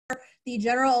the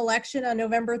general election on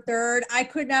November 3rd. I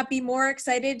could not be more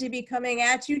excited to be coming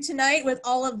at you tonight with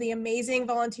all of the amazing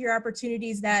volunteer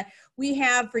opportunities that we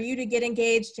have for you to get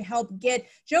engaged to help get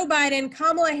Joe Biden,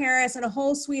 Kamala Harris, and a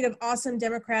whole suite of awesome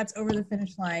Democrats over the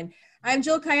finish line. I'm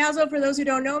Jill Cayazzo. For those who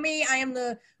don't know me, I am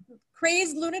the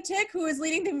crazed lunatic who is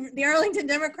leading the Arlington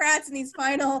Democrats in this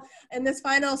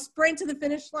final sprint to the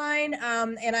finish line,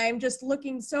 and I'm just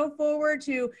looking so forward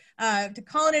to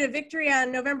calling it a victory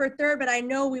on November 3rd. But I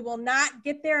know we will not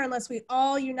get there unless we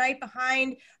all unite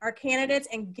behind our candidates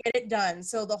and get it done.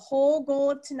 So the whole goal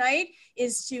of tonight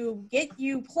is to get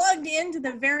you plugged into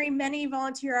the very many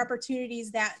volunteer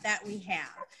opportunities that we have.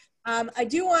 I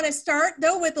do want to start,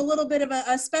 though, with a little bit of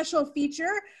a special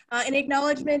feature in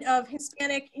acknowledgement of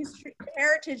Hispanic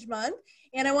Heritage Month.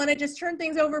 And I want to just turn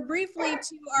things over briefly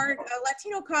to our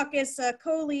Latino Caucus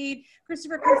co-lead,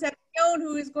 Christopher Concepcion,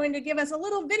 who is going to give us a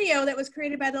little video that was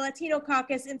created by the Latino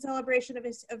Caucus in celebration of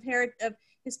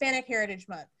Hispanic Heritage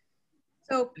Month.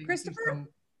 So, Christopher?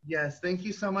 Yes, thank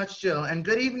you so much, Jill. And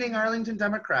good evening, Arlington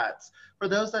Democrats. For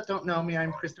those that don't know me,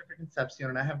 I'm Christopher Concepcion,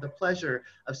 and I have the pleasure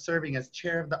of serving as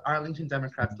chair of the Arlington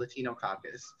Democrats Latino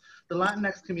Caucus. The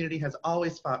Latinx community has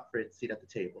always fought for its seat at the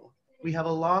table. We have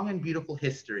a long and beautiful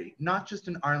history, not just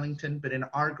in Arlington, but in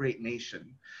our great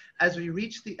nation. As we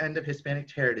reach the end of Hispanic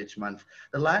Heritage Month,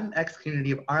 the Latinx community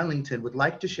of Arlington would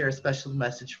like to share a special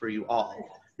message for you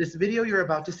all. This video you're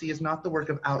about to see is not the work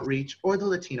of Outreach or the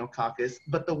Latino Caucus,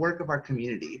 but the work of our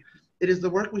community. It is the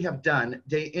work we have done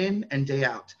day in and day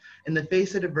out in the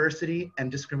face of adversity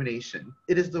and discrimination.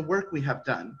 It is the work we have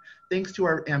done thanks to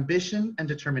our ambition and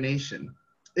determination.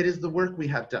 It is the work we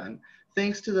have done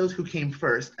thanks to those who came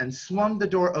first and swung the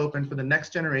door open for the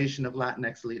next generation of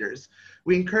Latinx leaders.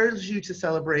 We encourage you to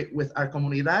celebrate with our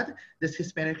comunidad this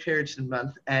Hispanic Heritage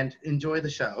Month and enjoy the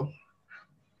show.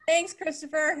 Thanks,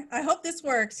 Christopher. I hope this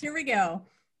works. Here we go.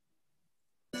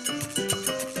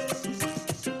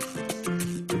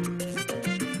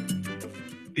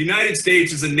 The United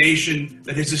States is a nation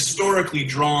that has historically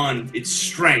drawn its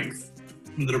strength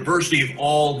from the diversity of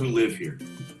all who live here.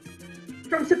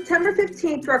 From September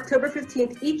 15th to October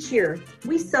 15th each year,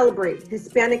 we celebrate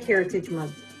Hispanic Heritage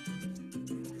Month.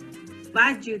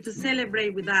 Invite you to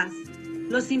celebrate with us.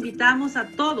 Los invitamos a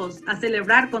todos a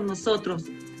celebrar con nosotros.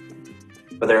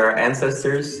 Whether our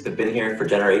ancestors have been here for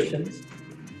generations,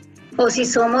 o si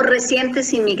somos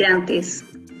recientes inmigrantes.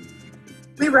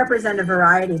 We represent a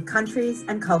variety of countries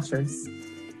and cultures.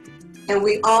 And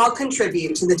we all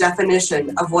contribute to the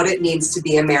definition of what it means to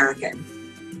be American.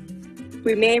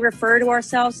 We may refer to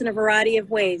ourselves in a variety of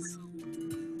ways.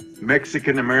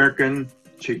 Mexican American,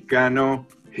 Chicano,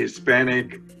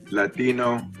 Hispanic,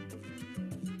 Latino.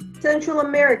 Central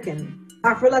American,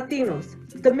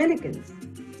 Afro-Latinos, Dominicans.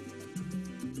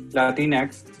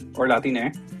 Latinx or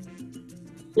Latine.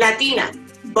 Latina,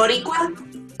 Boricua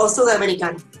o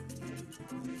Sudamericano.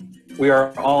 We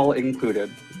are all included.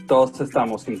 Todos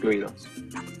estamos incluidos.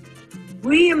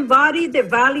 We embody the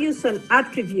values and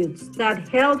attributes that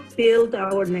help build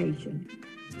our nation.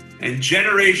 And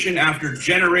generation after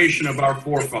generation of our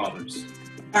forefathers.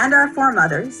 And our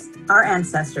foremothers, our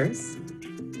ancestors,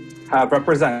 have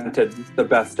represented the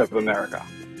best of America.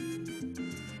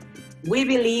 We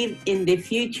believe in the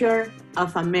future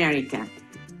of America.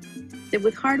 That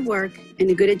with hard work and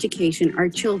a good education, our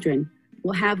children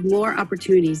will have more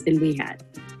opportunities than we had.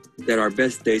 That our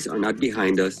best days are not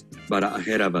behind us, but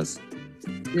ahead of us.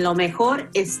 Lo mejor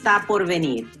está por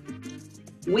venir.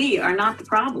 We are not the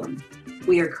problem.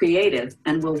 We are creative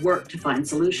and will work to find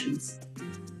solutions.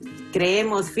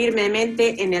 Creemos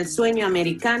firmemente en el sueño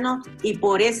americano y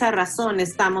por esa razón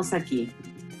estamos aquí.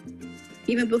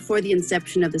 Even before the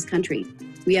inception of this country,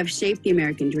 we have shaped the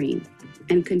American dream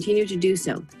and continue to do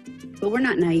so. But we're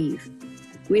not naive.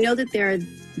 We know that there are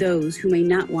those who may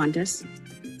not want us,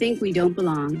 think we don't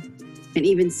belong, and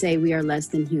even say we are less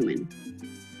than human.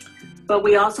 But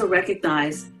we also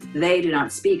recognize they do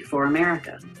not speak for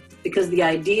America, because the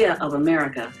idea of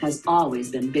America has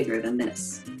always been bigger than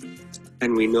this.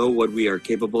 And we know what we are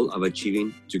capable of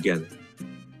achieving together.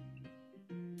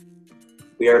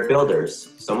 We are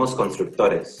builders, somos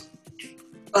constructores.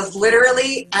 Both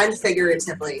literally and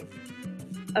figuratively.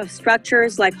 Of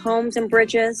structures like homes and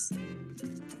bridges.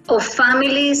 Of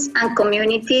families and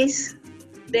communities.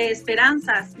 De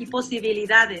esperanzas y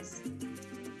posibilidades.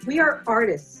 We are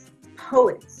artists,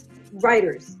 poets,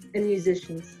 writers, and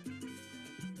musicians.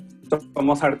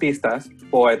 Somos artistas,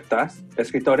 poetas,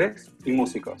 escritores y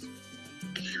músicos.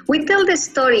 We tell the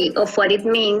story of what it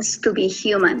means to be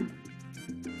human.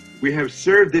 We have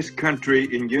served this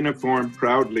country in uniform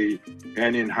proudly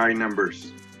and in high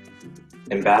numbers.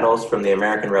 In battles from the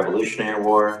American Revolutionary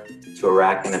War to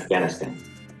Iraq and Afghanistan.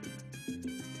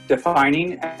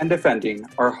 Defining and defending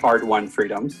our hard-won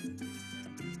freedoms.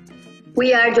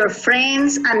 We are your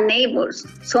friends and neighbors.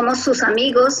 Somos sus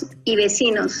amigos y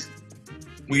vecinos.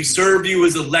 We serve you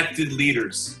as elected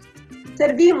leaders.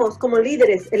 Servimos como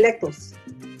líderes electos.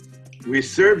 We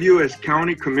serve you as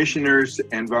county commissioners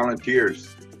and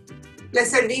volunteers.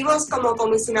 Les servimos como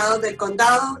comisionados del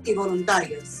condado y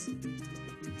voluntarios.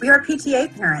 We are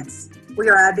PTA parents. We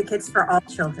are advocates for all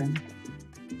children.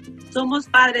 Somos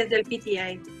padres del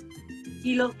PTA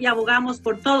y abogamos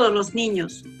por todos los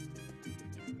niños.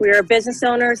 We are business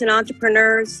owners and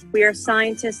entrepreneurs. We are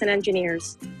scientists and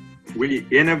engineers. We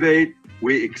innovate,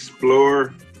 we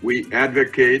explore, we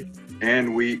advocate,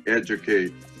 and we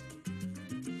educate.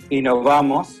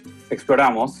 Innovamos,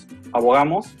 exploramos,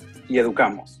 abogamos y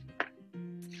educamos.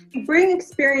 We bring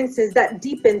experiences that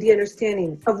deepen the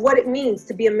understanding of what it means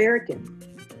to be American.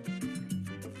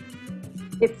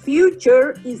 The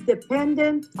future is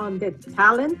dependent on the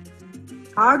talent,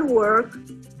 hard work,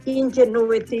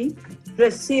 ingenuity,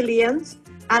 resilience,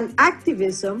 and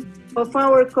activism of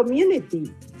our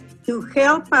community to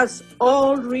help us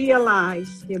all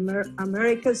realize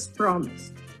America's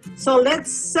promise. So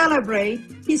let's celebrate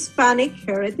Hispanic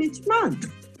Heritage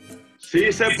Month.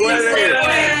 Sí se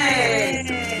puede.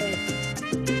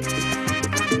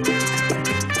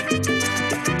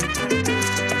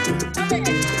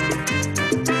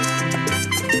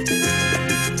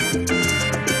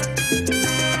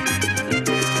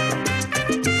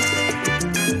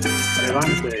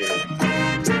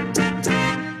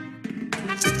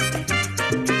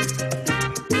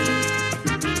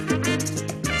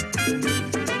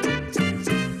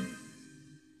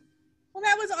 Well,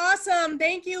 that was awesome.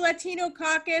 Thank you, Latino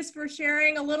Caucus, for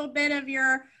sharing a little bit of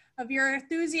your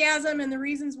enthusiasm and the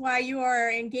reasons why you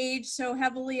are engaged so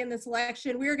heavily in this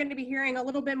election. We're going to be hearing a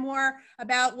little bit more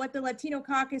about what the Latino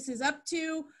Caucus is up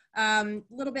to a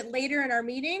little bit later in our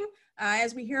meeting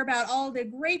as we hear about all the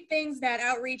great things that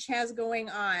outreach has going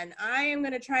on. I am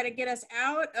going to try to get us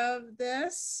out of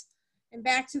this and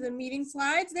back to the meeting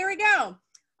slides. There we go.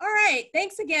 All right,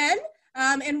 thanks again.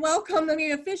 And welcome, let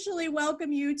me officially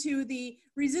welcome you to the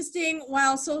Resisting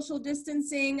While Social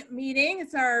Distancing meeting.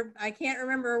 It's our, I can't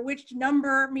remember which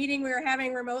number meeting we were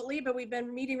having remotely, but we've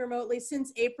been meeting remotely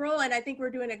since April, and I think we're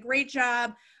doing a great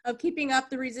job of keeping up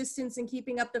the resistance and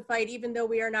keeping up the fight, even though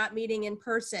we are not meeting in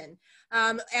person.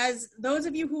 As those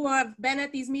of you who have been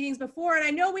at these meetings before, and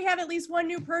I know we have at least one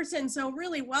new person, so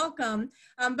really welcome.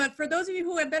 But for those of you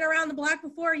who have been around the block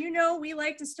before, you know we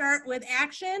like to start with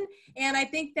action, and I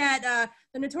think that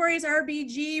the Notorious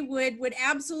RBG would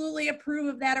absolutely approve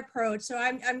of that approach. So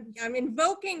I'm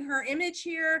invoking her image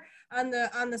here on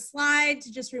the slide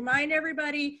to just remind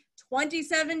everybody,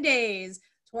 27 days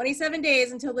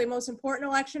until the most important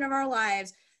election of our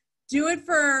lives. Do it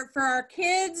for our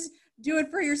kids, do it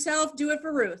for yourself, do it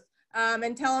for Ruth,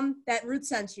 and tell them that Ruth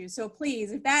sent you. So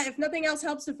please, if nothing else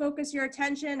helps to focus your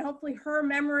attention, hopefully her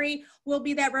memory will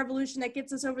be that revolution that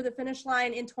gets us over the finish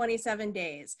line in 27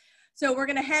 days. So we're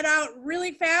gonna head out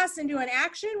really fast and do an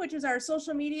action, which is our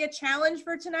social media challenge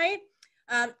for tonight.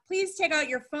 Please take out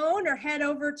your phone or head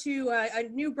over to a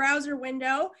new browser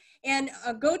window and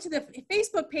go to the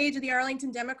Facebook page of the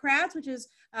Arlington Democrats, which is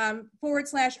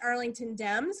 /Arlington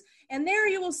Dems. And there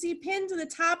you will see pinned to the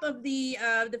top of the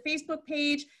Facebook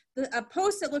page, a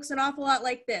post that looks an awful lot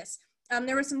like this.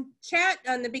 There was some chat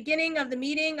on the beginning of the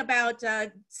meeting about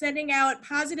sending out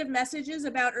positive messages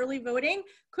about early voting.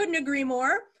 Couldn't agree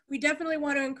more. We definitely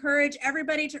want to encourage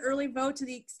everybody to early vote to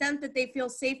the extent that they feel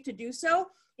safe to do so.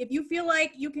 If you feel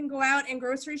like you can go out and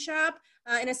grocery shop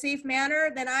in a safe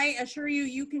manner, then I assure you,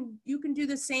 you can do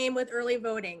the same with early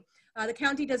voting. The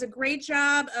county does a great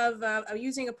job of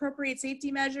using appropriate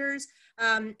safety measures.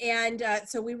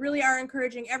 So we really are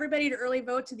encouraging everybody to early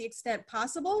vote to the extent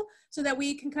possible so that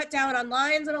we can cut down on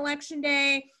lines on election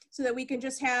day, so that we can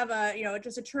just have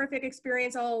just a terrific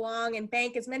experience all along and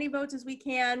bank as many votes as we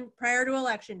can prior to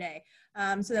election day,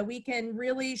 so that we can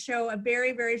really show a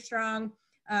very, very strong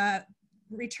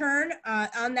return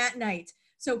on that night.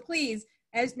 So please,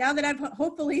 now that I've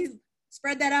hopefully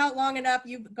spread that out long enough,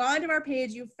 you've gone to our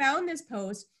page, you've found this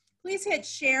post, please hit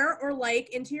share or like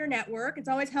into your network. It's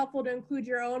always helpful to include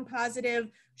your own positive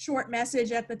short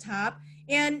message at the top,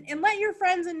 and let your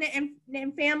friends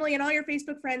and family and all your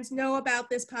Facebook friends know about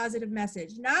this positive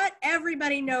message. Not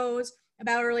everybody knows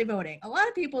about early voting. A lot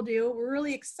of people do. We're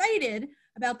really excited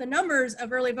about the numbers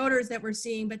of early voters that we're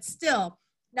seeing, but still,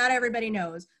 not everybody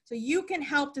knows. So you can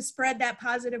help to spread that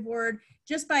positive word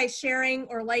just by sharing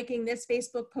or liking this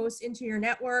Facebook post into your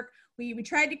network. We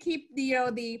tried to keep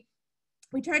the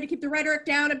We tried to keep the rhetoric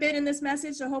down a bit in this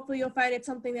message, so hopefully you'll find it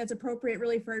something that's appropriate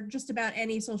really for just about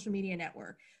any social media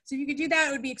network. So if you could do that,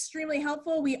 it would be extremely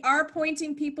helpful. We are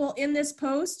pointing people in this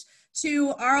post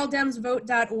to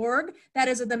arldemsvote.org. That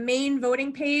is the main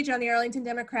voting page on the Arlington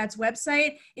Democrats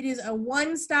website. It is a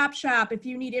one-stop shop if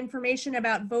you need information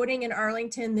about voting in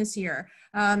Arlington this year.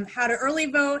 How to early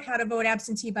vote, how to vote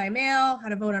absentee by mail, how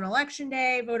to vote on election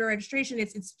day, voter registration.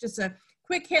 It's just a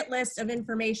quick hit list of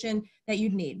information that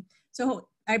you'd need. So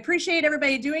I appreciate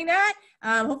everybody doing that.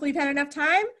 Hopefully you've had enough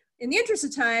time. In the interest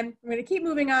of time, we're going to keep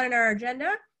moving on in our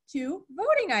agenda to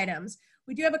voting items.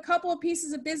 We do have a couple of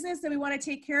pieces of business that we want to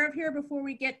take care of here before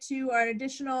we get to our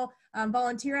additional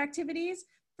volunteer activities.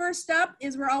 First up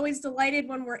is we're always delighted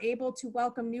when we're able to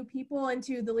welcome new people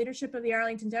into the leadership of the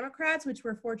Arlington Democrats, which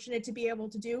we're fortunate to be able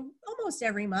to do almost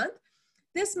every month.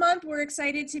 This month, we're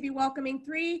excited to be welcoming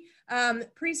 3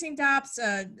 precinct ops,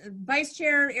 vice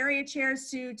chair, area chairs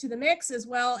to the mix, as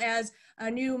well as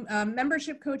a new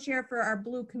membership co-chair for our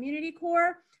Blue Community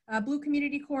Corps. Blue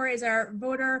Community Corps is our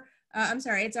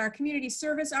it's our community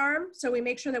service arm. So we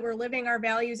make sure that we're living our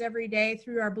values every day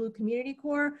through our Blue Community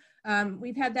Corps.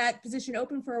 We've had that position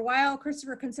open for a while.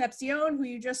 Christopher Concepcion, who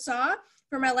you just saw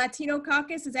from our Latino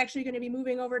caucus, is actually going to be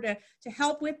moving over to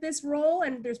help with this role.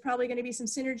 And there's probably going to be some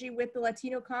synergy with the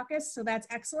Latino caucus. So that's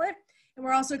excellent. And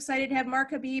we're also excited to have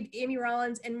Mark Habib, Amy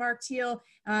Rollins, and Mark Teal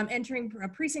entering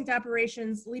precinct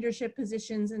operations leadership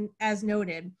positions, and as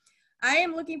noted. I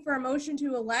am looking for a motion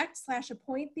to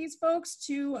elect/appoint these folks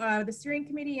to the steering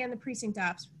committee and the precinct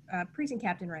ops, precinct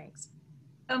captain ranks.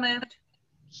 So moved.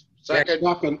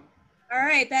 Second. All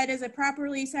right, that is a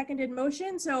properly seconded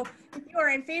motion. So if you are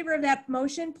in favor of that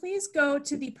motion, please go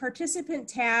to the participant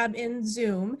tab in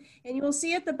Zoom, and you will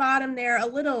see at the bottom there a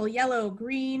little yellow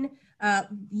green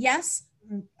yes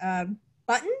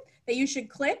button that you should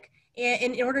click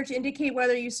in order to indicate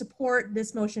whether you support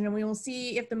this motion, and we will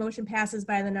see if the motion passes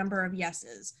by the number of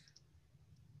yeses.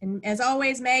 And as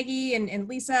always, Maggie and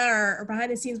Lisa are behind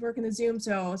the scenes working the Zoom,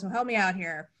 so help me out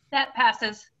here. That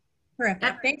passes.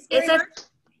 Terrific. Thanks very much.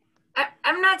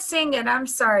 I'm not seeing it. I'm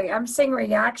sorry. I'm seeing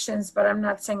reactions, but I'm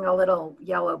not seeing a little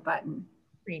yellow button.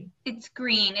 Green. It's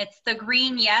green. It's the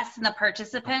green yes in the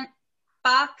participant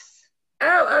box.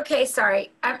 Oh, okay.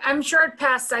 Sorry. I'm sure it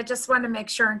passed. I just want to make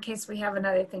sure in case we have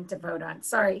another thing to vote on.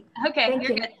 Sorry. Okay, Thank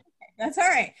you're you. good. That's all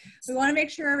right. We want to make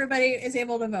sure everybody is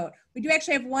able to vote. We do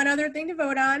actually have one other thing to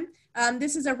vote on.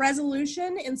 This is a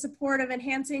resolution in support of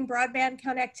enhancing broadband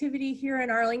connectivity here in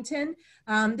Arlington.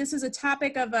 This is a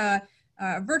topic of a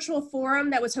virtual forum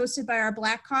that was hosted by our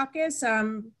Black Caucus, I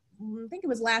think it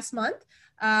was last month.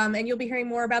 And you'll be hearing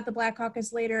more about the Black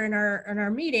Caucus later in our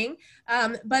meeting.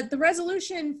 But the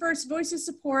resolution first voices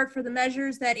support for the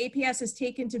measures that APS has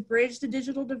taken to bridge the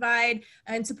digital divide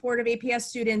in support of APS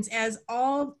students. As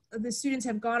all of the students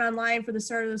have gone online for the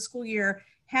start of the school year,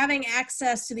 having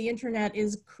access to the internet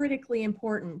is critically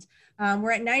important.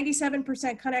 We're at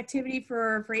 97% connectivity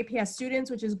for APS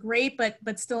students, which is great,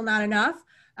 but still not enough.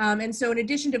 And so in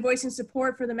addition to voicing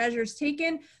support for the measures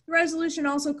taken, the resolution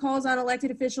also calls on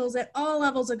elected officials at all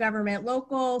levels of government,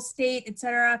 local, state, et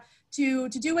cetera, to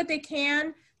do what they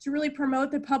can to really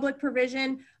promote the public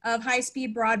provision of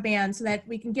high-speed broadband so that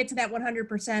we can get to that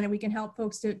 100% and we can help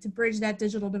folks to bridge that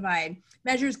digital divide.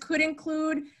 Measures could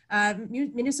include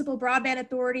municipal broadband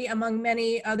authority, among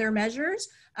many other measures,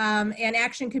 and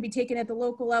action could be taken at the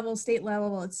local level, state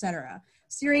level, et cetera.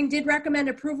 Steering did recommend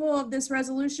approval of this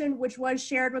resolution, which was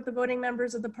shared with the voting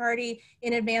members of the party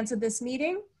in advance of this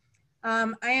meeting. I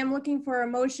am looking for a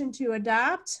motion to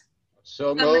adopt.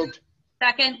 So moved.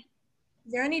 Second.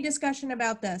 Is there any discussion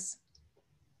about this?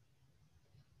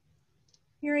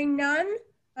 Hearing none,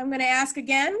 I'm going to ask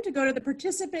again to go to the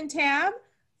participant tab,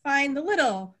 find the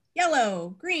little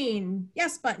yellow, green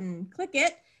yes button, click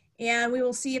it, and we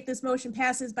will see if this motion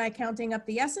passes by counting up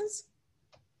the yeses.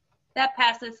 That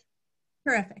passes.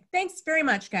 Terrific. Thanks very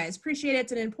much, guys. Appreciate it.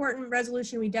 It's an important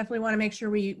resolution. We definitely want to make sure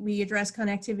we address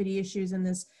connectivity issues in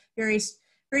this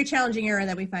very challenging era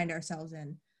that we find ourselves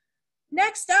in.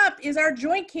 Next up is our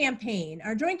joint campaign.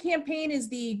 Our joint campaign is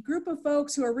the group of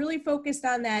folks who are really focused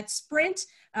on that sprint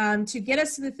to get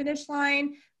us to the finish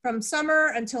line from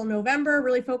summer until November,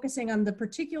 really focusing on the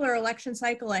particular election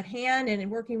cycle at hand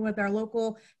and working with our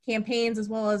local campaigns as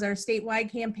well as our statewide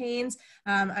campaigns.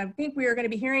 I think we are going to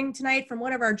be hearing tonight from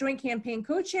one of our joint campaign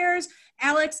co-chairs,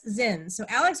 Alex Zinn. So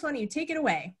Alex, why don't you take it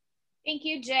away? Thank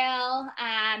you, Jill. All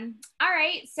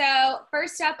right, so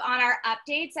first up on our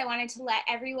updates, I wanted to let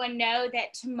everyone know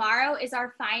that tomorrow is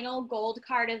our final Gold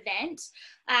Card event.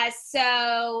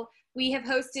 So we have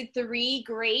hosted 3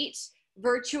 great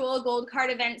virtual Gold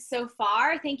Card events so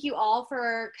far. Thank you all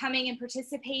for coming and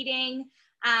participating.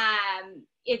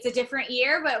 It's a different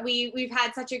year, but we've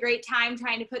had such a great time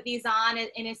trying to put these on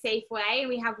in a safe way, and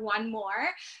we have one more.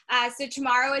 So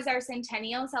tomorrow is our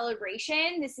centennial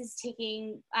celebration. This is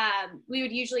taking, we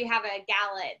would usually have a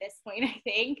gala at this point, I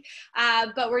think,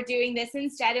 but we're doing this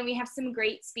instead, and we have some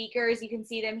great speakers. You can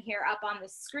see them here up on the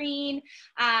screen.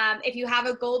 If you have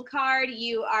a gold card,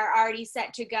 you are already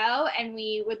set to go, and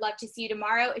we would love to see you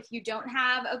tomorrow. If you don't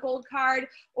have a gold card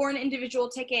or an individual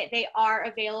ticket, they are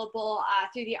available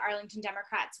through the Arlington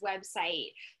Democrats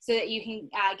website, so that you can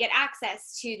get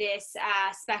access to this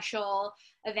special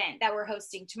event that we're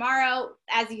hosting tomorrow.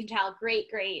 As you can tell,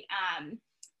 great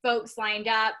folks lined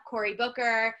up: Cory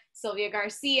Booker, Sylvia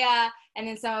Garcia, and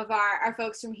then some of our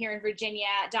folks from here in Virginia: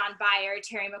 Don Beyer,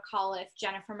 Terry McAuliffe,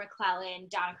 Jennifer McClellan,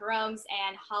 Donna Caromes,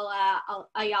 and Hala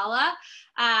Ayala.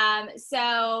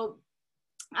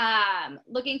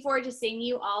 Looking forward to seeing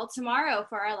you all tomorrow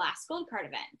for our last gold card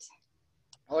event.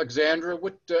 Alexandra,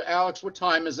 Alex, what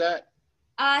time is that?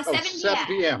 7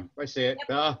 p.m. I see it.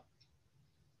 Yep.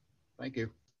 Thank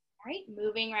you. All right,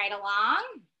 moving right along.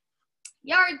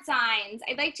 Yard signs.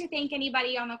 I'd like to thank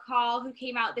anybody on the call who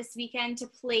came out this weekend to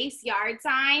place yard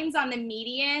signs on the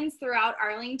medians throughout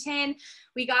Arlington.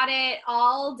 We got it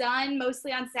all done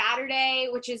mostly on Saturday,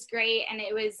 which is great, and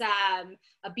it was a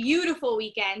beautiful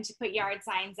weekend to put yard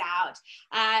signs out.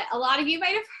 A lot of you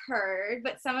might have heard,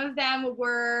 but some of them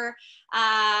were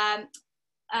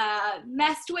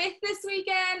messed with this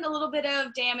weekend. A little bit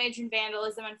of damage and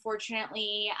vandalism,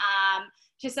 unfortunately,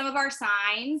 to some of our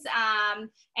signs,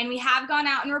 and we have gone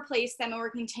out and replaced them, and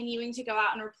we're continuing to go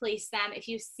out and replace them. If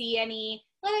you see any,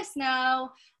 let us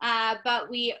know. But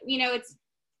it's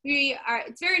very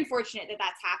unfortunate that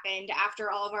that's happened after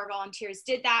all of our volunteers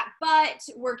did that, but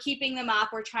we're keeping them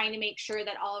up. We're trying to make sure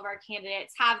that all of our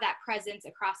candidates have that presence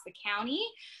across the county.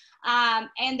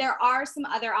 And there are some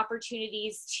other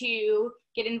opportunities to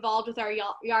get involved with our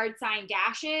yard sign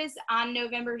dashes on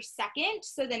November 2nd.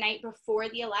 So the night before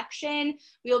the election,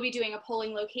 we'll be doing a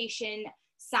polling location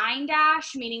sign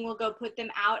dash, meaning we'll go put them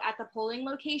out at the polling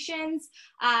locations.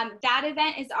 That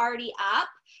event is already up.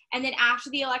 And then after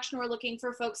the election, we're looking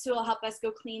for folks who will help us go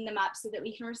clean them up so that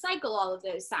we can recycle all of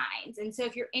those signs. And so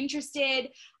if you're interested,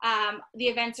 the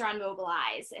events are on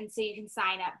Mobilize, and so you can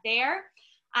sign up there.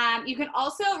 You can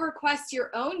also request your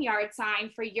own yard sign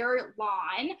for your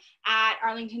lawn at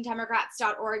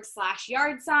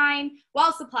arlingtondemocrats.org/yard sign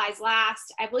while supplies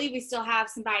last. I believe we still have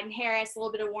some Biden-Harris, a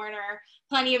little bit of Warner,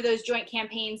 plenty of those joint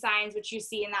campaign signs, which you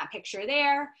see in that picture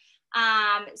there.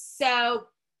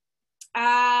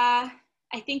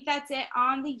 I think that's it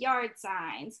on the yard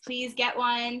signs. Please get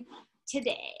one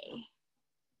today.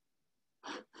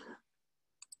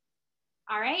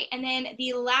 All right, and then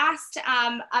the last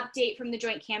update from the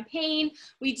joint campaign,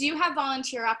 we do have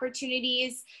volunteer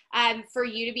opportunities for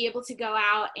you to be able to go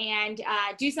out and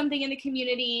do something in the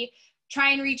community,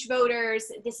 try and reach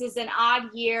voters. This is an odd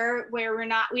year where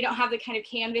we don't have the kind of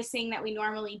canvassing that we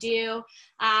normally do.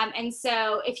 And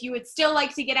so if you would still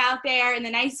like to get out there in the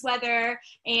nice weather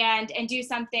and do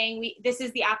something, this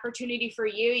is the opportunity for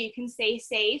you. You can stay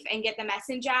safe and get the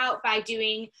message out by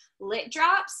doing lit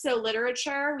drops. So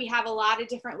literature, we have a lot of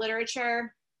different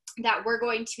literature that we're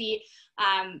going to be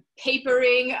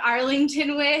papering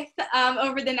Arlington with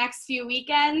over the next few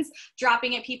weekends,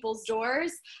 dropping at people's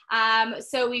doors.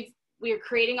 So we're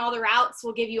creating all the routes.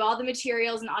 We'll give you all the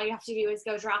materials, and all you have to do is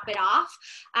go drop it off.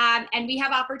 And we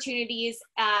have opportunities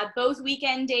both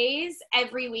weekend days,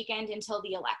 every weekend until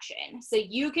the election. So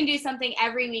you can do something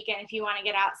every weekend if you want to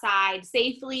get outside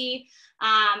safely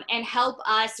and help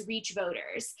us reach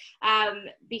voters.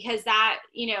 Because that,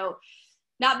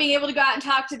 not being able to go out and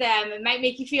talk to them, it might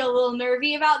make you feel a little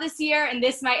nervy about this year, and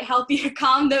this might help you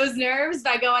calm those nerves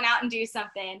by going out and doing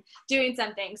something.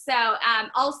 So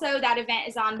also that event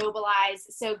is on Mobilize,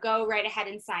 so go right ahead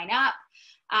and sign up,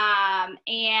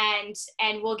 and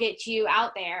we'll get you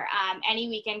out there any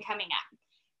weekend coming up.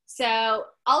 So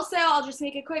also, I'll just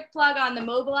make a quick plug on the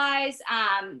Mobilize.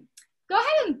 Go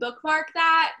ahead and bookmark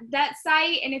that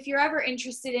site. And if you're ever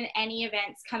interested in any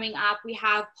events coming up, we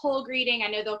have poll greeting. I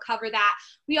know they'll cover that.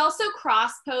 We also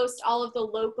cross-post all of the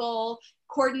local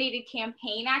coordinated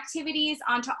campaign activities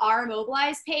onto our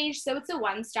Mobilize page. So it's a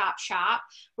one-stop shop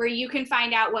where you can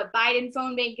find out what Biden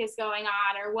phone bank is going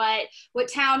on, or what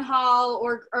town hall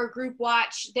or group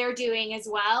watch they're doing as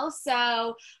well.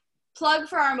 So plug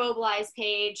for our Mobilize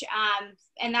page.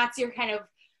 And that's your kind of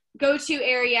go-to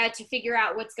area to figure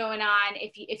out what's going on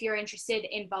if you're interested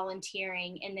in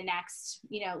volunteering in the next,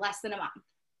 less than a month.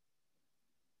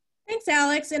 Thanks,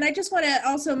 Alex. And I just want to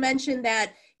also mention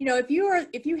that,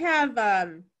 if you have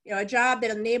a job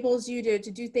that enables you to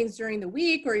do things during the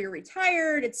week, or you're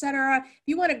retired, etc. If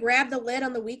you want to grab the lid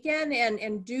on the weekend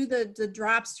and do the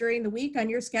drops during the week on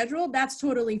your schedule, that's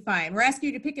totally fine. We're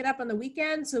asking you to pick it up on the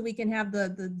weekend so we can have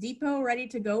the depot ready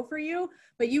to go for you,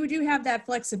 but you do have that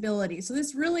flexibility. So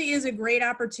this really is a great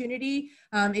opportunity.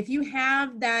 If you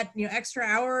have that extra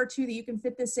hour or two that you can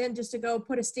fit this in, just to go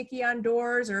put a sticky on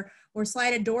doors or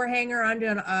slide a door hanger onto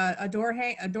a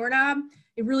doorknob,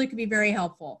 it really could be very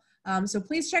helpful. So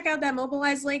please check out that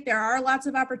Mobilize link. There are lots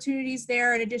of opportunities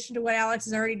there in addition to what Alex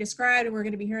has already described, and we're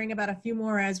going to be hearing about a few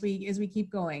more as we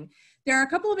keep going. There are a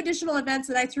couple of additional events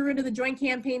that I threw into the joint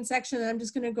campaign section that I'm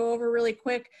just going to go over really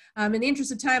quick. In the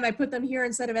interest of time, I put them here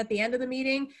instead of at the end of the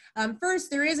meeting.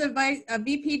 First, there is a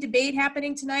VP debate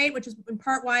happening tonight, which is in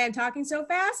part why I'm talking so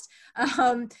fast.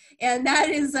 And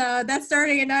that's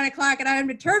starting at 9 o'clock, and I am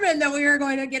determined that we are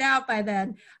going to get out by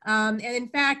then. And in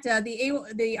fact,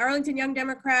 the Arlington Young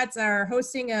Democrats are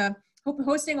hosting a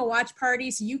watch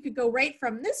party, so you could go right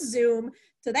from this Zoom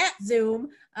to that Zoom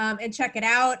and check it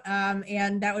out,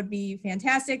 and that would be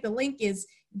fantastic. The link is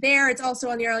there. It's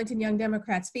also on the Arlington Young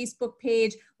Democrats Facebook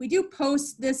page. We do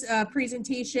post this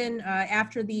presentation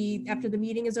after the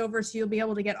meeting is over, so you'll be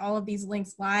able to get all of these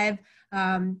links live.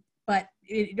 But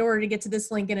in order to get to this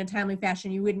link in a timely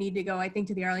fashion, you would need to go, I think,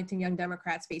 to the Arlington Young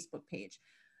Democrats Facebook page.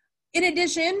 In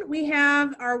addition, we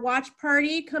have our watch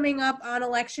party coming up on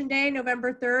Election Day,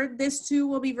 November 3rd. This too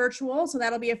will be virtual, so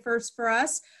that'll be a first for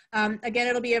us. Again,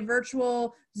 it'll be a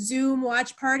virtual Zoom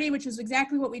watch party, which is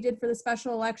exactly what we did for the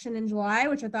special election in July,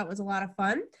 which I thought was a lot of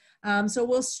fun. So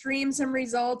we'll stream some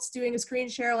results doing a screen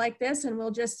share like this, and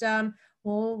we'll just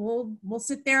we'll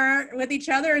sit there with each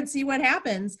other and see what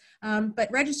happens. But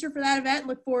register for that event.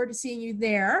 Look forward to seeing you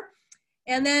there.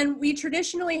 And then we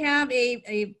traditionally have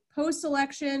a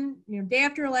post-election, day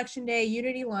after election day,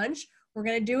 unity lunch. We're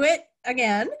going to do it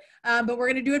again, but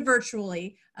we're going to do it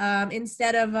virtually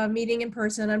instead of meeting in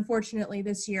person, unfortunately,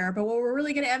 this year. But what we're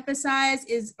really going to emphasize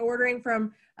is ordering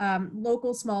from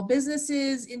local small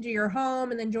businesses into your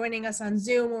home, and then joining us on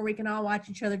Zoom where we can all watch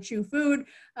each other chew food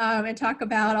and talk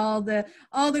about all the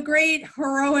great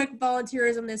heroic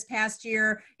volunteerism this past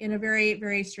year in a very,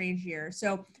 very strange year.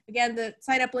 So again, the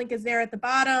sign up link is there at the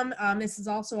bottom. This is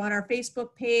also on our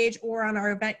Facebook page or on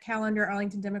our event calendar,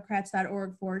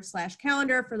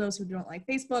 arlingtondemocrats.org/calendar for those who don't like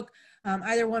Facebook.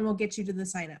 Either one will get you to the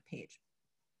sign up page.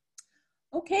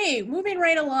 Okay, moving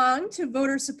right along to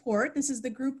voter support. This is the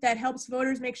group that helps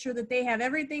voters make sure that they have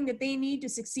everything that they need to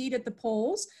succeed at the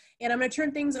polls. And I'm going to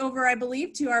turn things over, I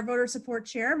believe, to our voter support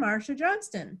chair, Marcia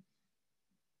Johnston.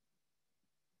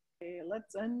 Okay,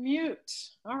 let's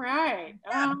unmute. All right.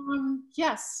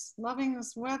 Yes, loving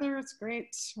this weather. It's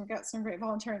great. We've got some great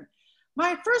volunteering.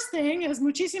 My first thing is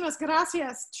muchísimas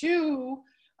gracias to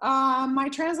my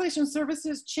translation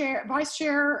services chair, vice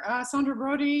chair, Sandra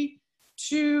Brody,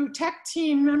 to tech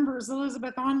team members,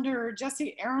 Elizabeth Onder,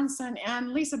 Jesse Aronson, and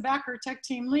Lisa Becker, tech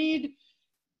team lead,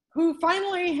 who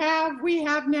finally we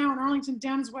have now an Arlington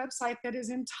Dems website that is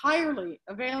entirely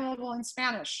available in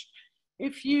Spanish.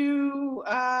 If you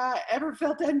ever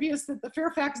felt envious that the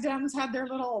Fairfax Dems had their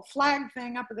little flag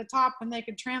thing up at the top and they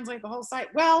could translate the whole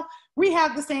site, well, we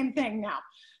have the same thing now.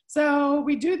 So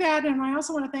we do that, and I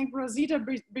also want to thank Rosita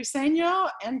Briseño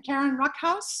and Karen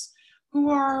Ruckhaus, who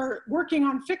are working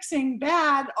on fixing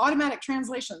bad automatic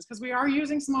translations, because we are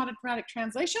using some automatic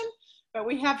translation, but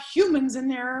we have humans in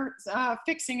there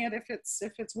fixing it if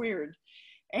it's weird.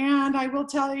 And I will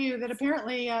tell you that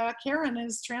apparently Karen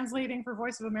is translating for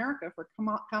Voice of America for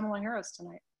Kamala Harris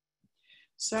tonight.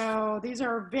 So these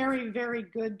are very, very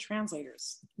good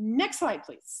translators. Next slide,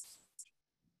 please.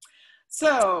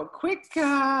 So quick,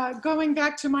 going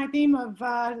back to my theme of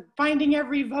finding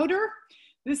every voter.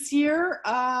 This year,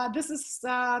 this is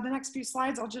the next few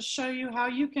slides. I'll just show you how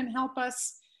you can help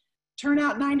us turn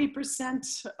out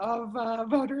 90% of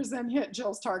voters and hit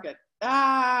Jill's target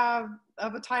of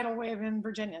a tidal wave in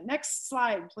Virginia. Next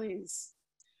slide, please.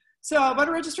 So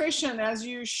voter registration, as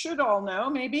you should all know,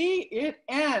 maybe it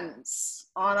ends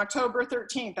on October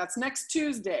 13th. That's next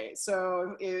Tuesday.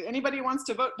 So if anybody wants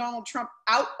to vote Donald Trump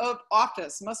out of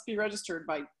office must be registered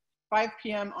by 5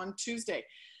 p.m. on Tuesday.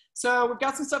 So we've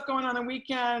got some stuff going on the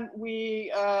weekend. We,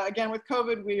 again, with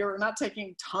COVID, we are not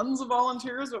taking tons of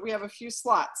volunteers, but we have a few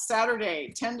slots.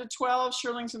 Saturday, 10 to 12,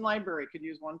 Shirlington Library could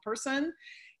use one person.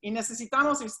 Y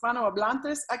necesitamos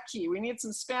hispanohablantes aquí. We need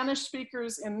some Spanish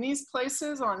speakers in these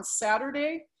places on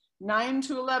Saturday, 9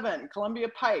 to 11, Columbia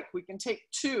Pike. We can take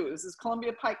 2. This is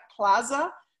Columbia Pike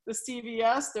Plaza, the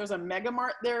CVS. There's a Mega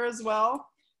Mart there as well.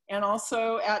 And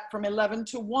also from 11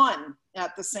 to 1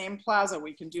 at the same plaza,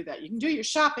 we can do that. You can do your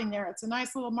shopping there. It's a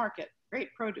nice little market,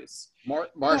 great produce.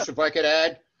 Marcia, if I could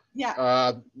add,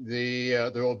 Yeah.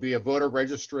 There will be a voter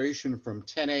registration from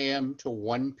 10 a.m. to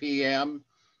 1 p.m.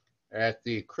 at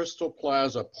the Crystal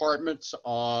Plaza Apartments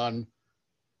on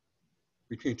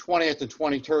between 20th and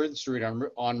 23rd Street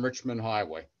on Richmond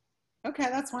Highway. Okay,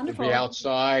 that's wonderful. It'll be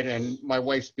outside, and my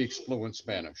wife speaks fluent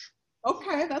Spanish.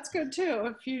 Okay, that's good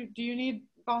too. Do you need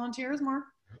volunteers, Mark?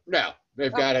 No,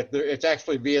 they've got it. It's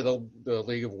actually via the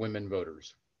League of Women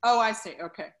Voters. Oh, I see.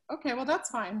 Okay. Okay, well, that's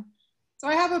fine. So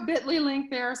I have a bit.ly link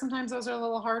there. Sometimes those are a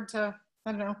little hard to,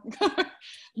 I don't know,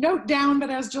 note down, but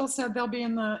as Jill said, they'll be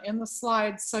in the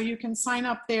slides. So you can sign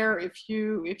up there if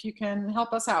you can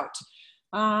help us out.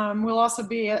 We'll also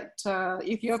be at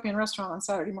Ethiopian Restaurant on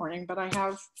Saturday morning, but I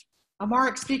have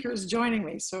Amharic speakers joining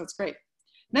me, so it's great.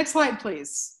 Next slide,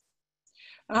 please.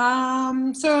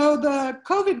 So the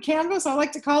COVID canvas, I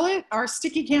like to call it, our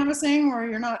sticky canvassing where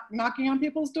you're not knocking on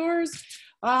people's doors,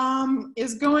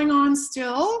 is going on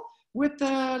still with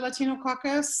the Latino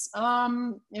Caucus,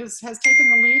 has taken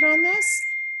the lead on this.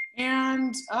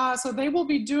 And so they will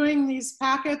be doing these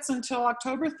packets until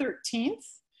October 13th.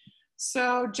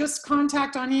 So just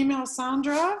contact on email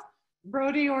Sandra,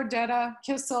 Brody, or Detta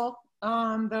Kissel,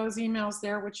 those emails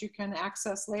there, which you can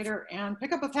access later, and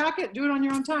pick up a packet, do it on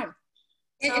your own time.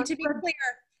 And to be clear,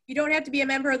 you don't have to be a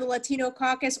member of the Latino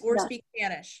Caucus or speak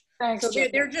Spanish. Thanks. So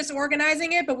they're just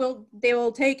organizing it, but they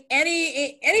will take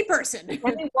any person.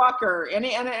 Any walker,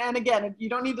 and again, you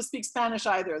don't need to speak Spanish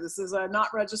either. This is a not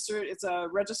registered, it's a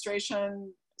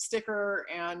registration sticker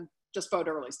and just vote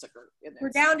early sticker.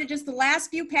 We're down to just the last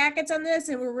few packets on this,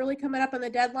 and we're really coming up on the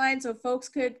deadline. So if folks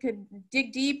could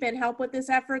dig deep and help with this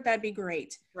effort, that'd be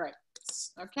great. Right.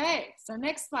 Okay. So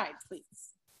next slide,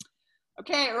 please.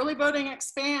 Okay, early voting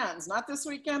expands, not this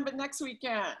weekend, but next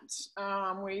weekend.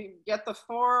 We get the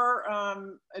 4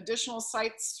 additional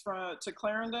sites to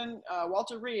Clarendon,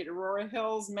 Walter Reed, Aurora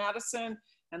Hills, Madison,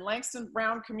 and Langston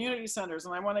Brown Community Centers.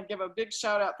 And I want to give a big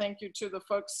shout out, thank you to the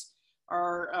folks,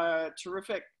 our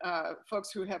terrific folks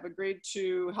who have agreed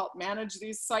to help manage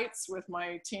these sites with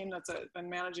my team that's been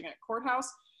managing at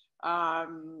Courthouse.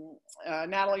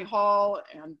 Natalie Hall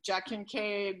and Jack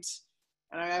Kincaid,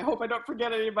 and I hope I don't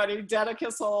forget anybody, Detta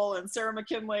Kissel and Sarah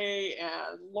McKinley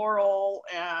and Laurel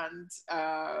and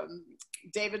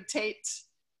David Tate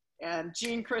and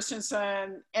Jean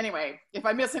Christensen. Anyway, if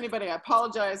I miss anybody, I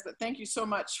apologize, but thank you so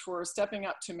much for stepping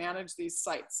up to manage these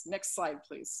sites. Next slide,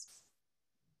 please.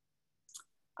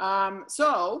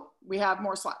 So we have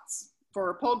more slots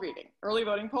for poll greeting, early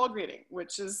voting poll greeting,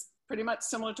 which is pretty much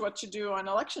similar to what you do on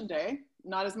election day.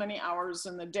 Not as many hours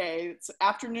in the day. It's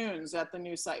afternoons at the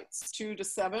new sites, 2 to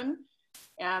 7.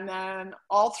 And then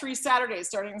all 3 Saturdays,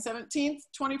 starting 17th,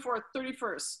 24th,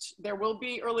 31st, there will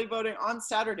be early voting on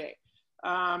Saturday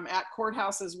at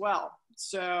Courthouse as well.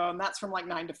 So and that's from like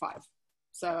 9 to 5.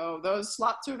 So those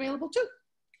slots are available too.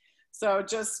 So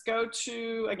just go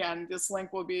to, again, this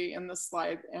link will be in the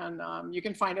slide, and you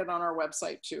can find it on our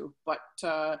website too. But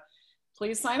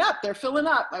please sign up. They're filling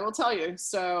up, I will tell you.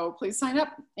 So please sign up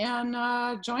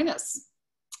and join us.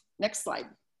 Next slide.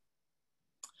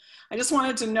 I just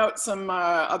wanted to note some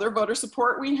other voter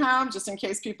support we have, just in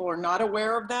case people are not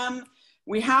aware of them.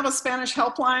 We have a Spanish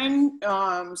helpline.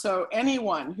 So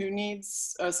anyone who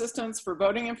needs assistance for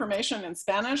voting information in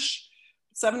Spanish,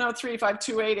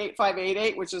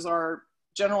 703-528-8588, which is our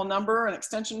general number and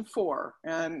extension 4.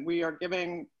 And we are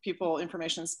giving people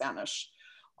information in Spanish.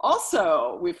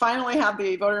 Also, we finally have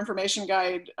the voter information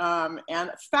guide and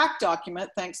fact document,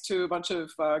 thanks to a bunch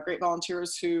of great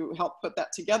volunteers who helped put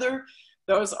that together.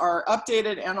 Those are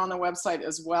updated and on the website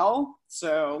as well.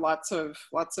 So lots of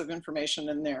information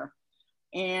in there.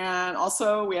 And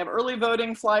also we have early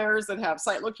voting flyers that have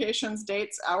site locations,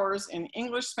 dates, hours in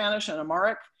English, Spanish, and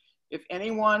Amharic. If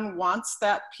anyone wants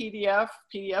that PDF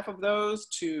of those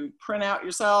to print out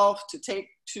yourself, to take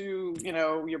to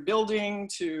your building,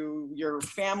 to your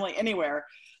family, anywhere,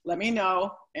 let me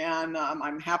know, and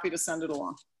I'm happy to send it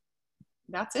along.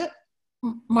 That's it.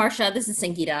 Marcia, this is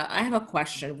Sangeeta. I have a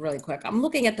question really quick. I'm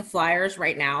looking at the flyers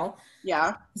right now.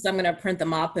 Yeah. So I'm going to print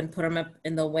them up and put them up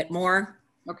in the Whitmore.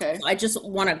 Okay. So I just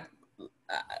want to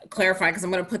clarify, because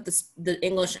I'm going to put the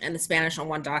English and the Spanish on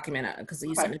one document, because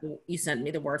you sent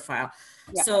me the Word file.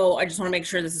 Yeah. So I just want to make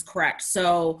sure this is correct.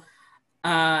 So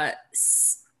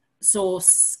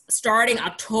starting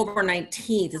October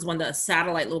 19th is when the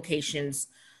satellite locations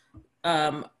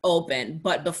open,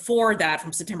 but before that,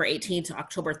 from September 18th to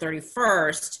October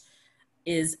 31st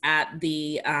is at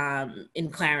the in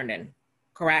Clarendon,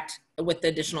 correct? With the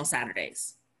additional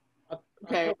Saturdays.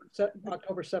 Okay.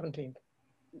 October 17th.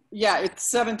 Yeah,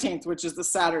 it's 17th, which is the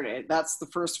Saturday. That's the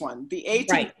first one. The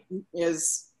 18th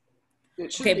is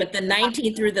Okay, but the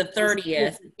 19th through the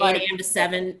 30th, 8 a.m. to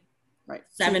 7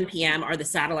 p.m. are the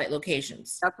satellite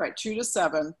locations. That's right, 2 to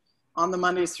 7 on the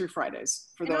Mondays through Fridays.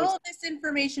 For and those. all of this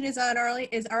information is on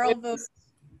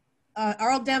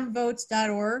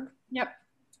arldemvotes.org. Yep,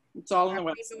 it's all in the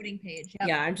our website. voting page. Yep.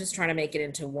 Yeah, I'm just trying to make it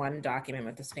into one document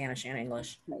with the Spanish and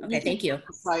English. Okay, thank you.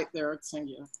 Site there, thank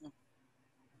you.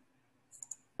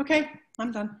 Okay,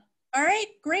 I'm done. All right,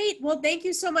 great. Well, thank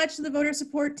you so much to the voter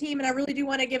support team. And I really do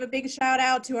want to give a big shout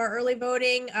out to our early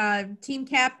voting team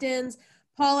captains,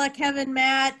 Paula, Kevin,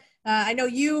 Matt. I know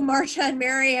you, Marcia, and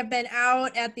Mary have been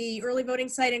out at the early voting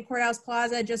site in Courthouse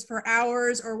Plaza just for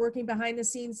hours or working behind the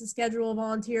scenes to schedule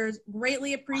volunteers.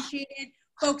 Greatly appreciated.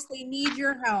 Folks, they need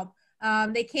your help.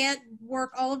 They can't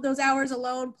work all of those hours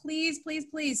alone. Please, please,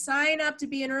 please sign up to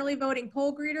be an early voting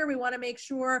poll greeter. We want to make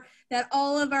sure that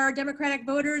all of our Democratic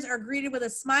voters are greeted with a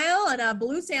smile and a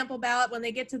blue sample ballot when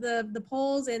they get to the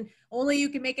polls, and only you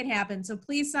can make it happen. So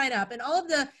please sign up. And all of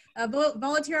the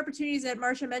volunteer opportunities that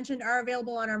Marcia mentioned are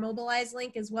available on our Mobilize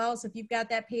link as well. So if you've got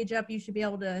that page up, you should be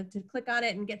able to click on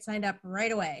it and get signed up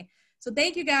right away. So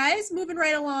thank you guys. Moving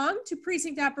right along to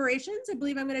precinct operations. I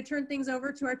believe I'm going to turn things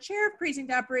over to our chair of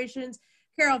precinct operations,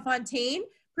 Carol Fontaine.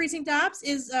 Precinct Ops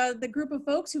is the group of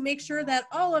folks who make sure that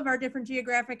all of our different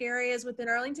geographic areas within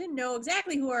Arlington know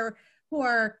exactly who our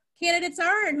candidates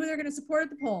are and who they're going to support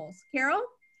at the polls. Carol?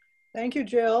 Thank you,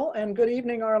 Jill, and good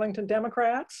evening, Arlington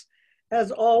Democrats. As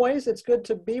always, it's good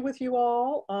to be with you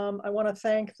all. I want to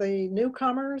thank the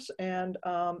newcomers and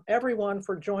everyone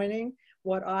for joining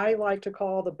what I like to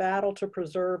call the battle to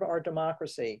preserve our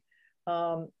democracy.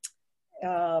 And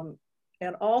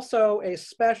also a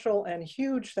special and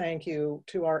huge thank you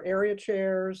to our area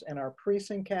chairs and our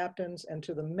precinct captains and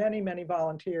to the many, many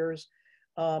volunteers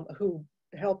who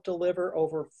helped deliver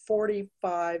over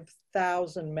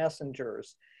 45,000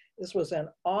 messengers. This was an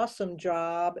awesome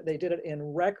job. They did it in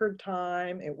record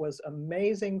time. It was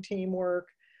amazing teamwork.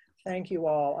 Thank you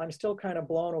all. I'm still kind of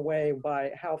blown away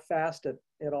by how fast it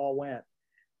all went.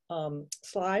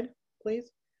 Slide,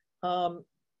 please.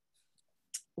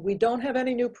 We don't have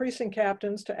any new precinct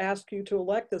captains to ask you to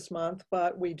elect this month,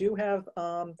 but we do have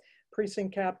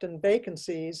precinct captain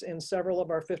vacancies in several of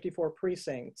our 54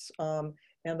 precincts. And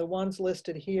the ones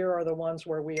listed here are the ones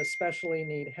where we especially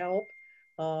need help.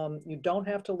 You don't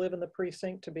have to live in the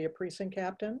precinct to be a precinct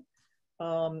captain.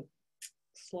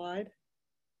 Slide.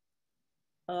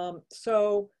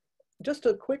 So just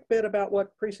a quick bit about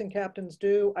what precinct captains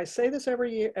do. I say this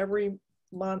every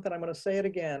month, and I'm going to say it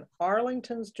again.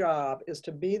 Arlington's job is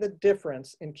to be the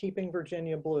difference in keeping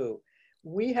Virginia blue.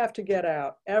 We have to get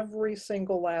out every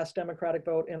single last Democratic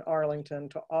vote in Arlington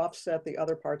to offset the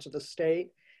other parts of the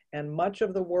state. And much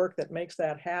of the work that makes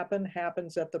that happen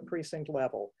happens at the precinct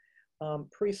level.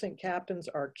 Precinct captains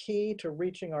are key to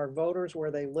reaching our voters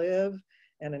where they live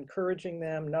and encouraging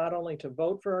them not only to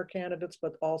vote for our candidates,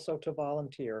 but also to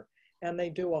volunteer. And they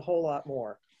do a whole lot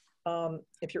more.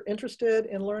 If you're interested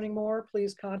in learning more,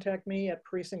 please contact me at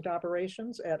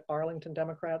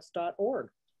precinctoperations@arlingtondemocrats.org.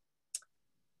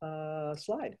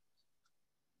 Slide.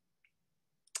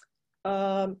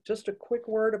 Just a quick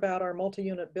word about our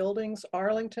multi-unit buildings.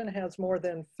 Arlington has more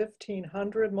than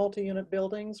 1,500 multi-unit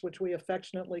buildings, which we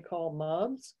affectionately call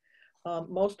MUBs.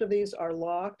 Most of these are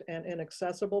locked and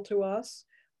inaccessible to us,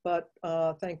 but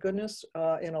thank goodness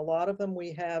in a lot of them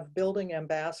we have building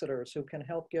ambassadors who can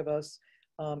help give us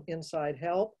inside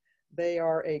help. They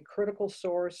are a critical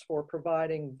source for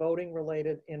providing voting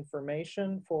related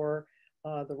information for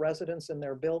the residents in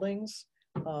their buildings.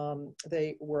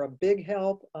 They were a big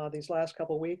help these last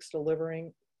couple of weeks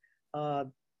delivering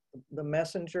the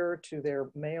messenger to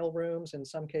their mail rooms. In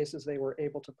some cases, they were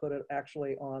able to put it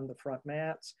actually on the front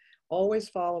mats, always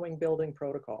following building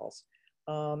protocols.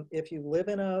 If you live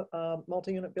in a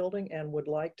multi-unit building and would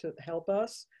like to help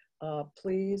us,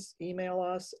 please email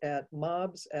us at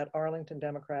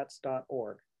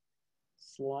mubs@arlingtondemocrats.org.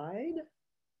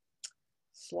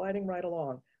 Sliding right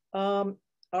along.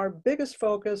 Our biggest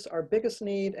focus, our biggest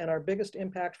need, and our biggest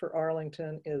impact for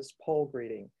Arlington is poll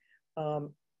greeting.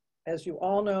 As you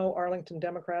all know, Arlington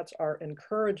Democrats are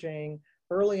encouraging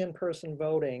early in-person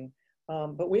voting,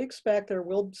 but we expect there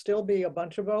will still be a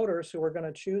bunch of voters who are going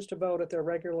to choose to vote at their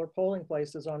regular polling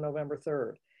places on November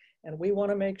 3rd. And we want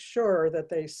to make sure that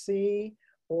they see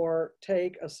or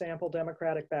take a sample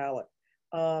Democratic ballot.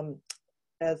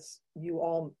 As you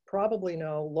all probably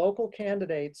know, local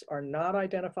candidates are not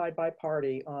identified by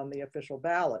party on the official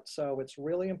ballot. So it's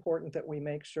really important that we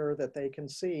make sure that they can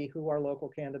see who our local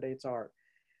candidates are.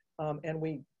 And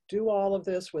we do all of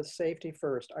this with safety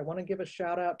first. I want to give a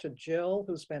shout out to Jill,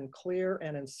 who's been clear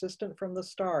and insistent from the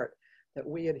start that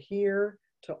we adhere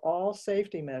to all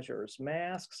safety measures,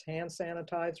 masks, hand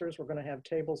sanitizers. We're going to have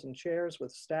tables and chairs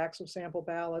with stacks of sample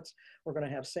ballots. We're going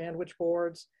to have sandwich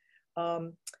boards.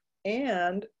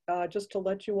 And just to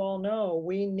let you all know,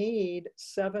 we need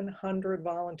 700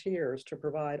 volunteers to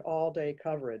provide all-day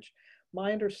coverage.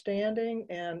 My understanding,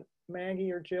 and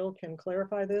Maggie or Jill can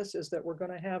clarify this, is that we're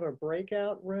going to have a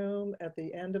breakout room at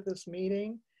the end of this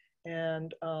meeting,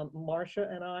 and Marcia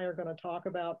and I are going to talk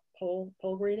about poll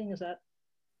greeting. Is that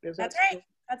That's right.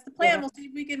 That's the plan. We'll see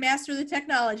if we can master the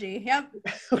technology. Yep.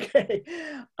 Okay.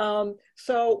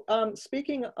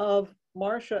 Speaking of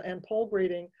Marcia and poll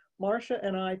greeting, Marcia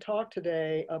and I talked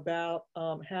today about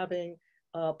having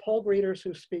poll greeters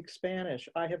who speak Spanish.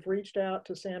 I have reached out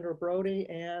to Sandra Brody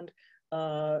and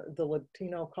the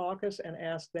Latino Caucus and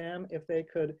asked them if they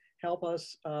could help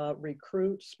us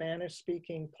recruit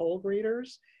Spanish-speaking poll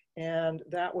greeters, and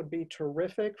that would be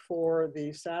terrific for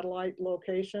the satellite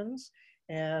locations.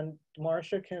 And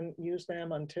Marcia can use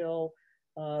them until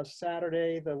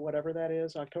Saturday, whatever that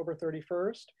is, October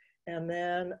 31st. And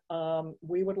then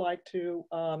we would like to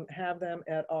have them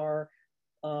at our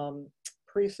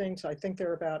precincts. I think there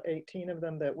are about 18 of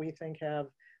them that we think have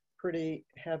pretty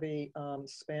heavy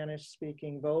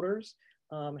Spanish-speaking voters.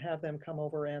 Have them come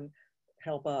over and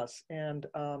help us. And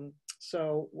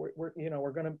so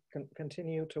we're going to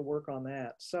continue to work on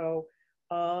that. So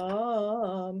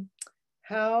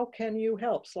how can you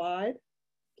help? Slide,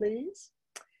 please.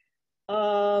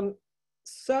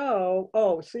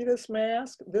 See this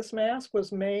mask? This mask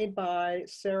was made by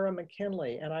Sarah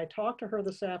McKinley, and I talked to her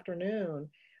this afternoon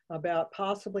about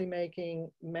possibly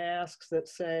making masks that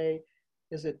say,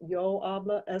 is it "Yo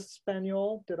habla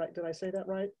español"? Did I say that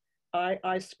right?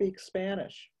 I speak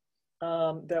Spanish.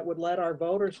 That would let our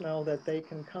voters know that they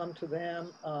can come to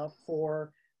them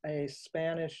for a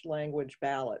Spanish language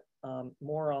ballot.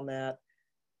 More on that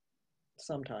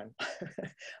sometime.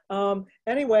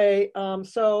 Anyway,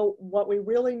 so what we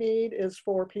really need is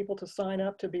for people to sign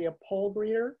up to be a poll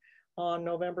greeter on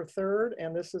November 3rd,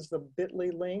 and this is the bit.ly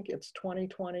link. It's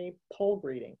 2020 poll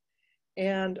greeting.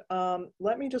 And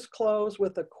let me just close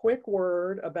with a quick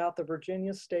word about the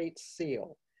Virginia State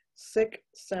Seal, Sic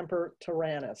Semper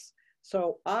Tyrannis.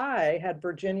 So I had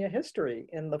Virginia history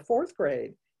in the 4th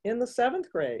grade, in the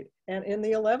 7th grade, and in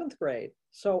the 11th grade.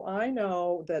 So I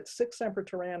know that Sic Semper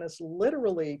Tyrannis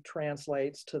literally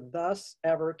translates to "thus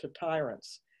ever to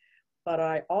tyrants." But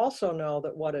I also know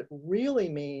that what it really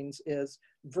means is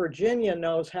Virginia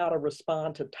knows how to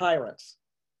respond to tyrants.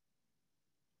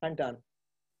 I'm done.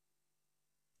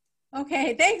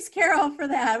 Okay, thanks, Carol, for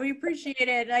that. We appreciate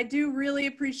it. I do really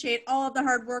appreciate all of the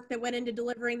hard work that went into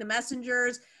delivering the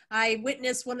messengers. I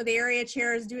witnessed one of the area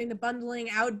chairs doing the bundling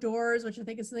outdoors, which I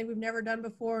think is something we've never done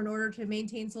before in order to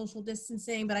maintain social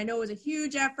distancing. But I know it was a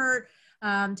huge effort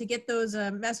to get those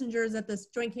messengers that this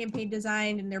joint campaign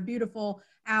designed, and they're beautiful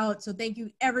out. So thank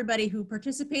you everybody who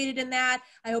participated in that.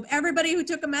 I hope everybody who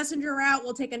took a messenger route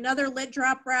will take another lit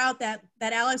drop route that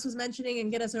Alex was mentioning and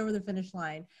get us over the finish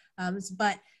line.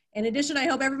 But in addition, I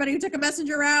hope everybody who took a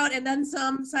messenger route and then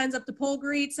some signs up to poll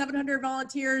greet. 700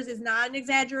 volunteers is not an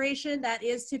exaggeration. That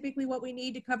is typically what we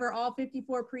need to cover all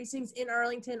 54 precincts in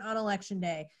Arlington on election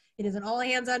day. It is an all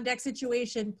hands on deck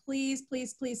situation. Please,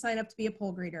 please, please sign up to be a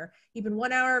poll greeter. Even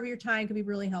 1 hour of your time could be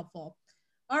really helpful.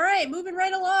 All right, moving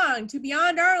right along to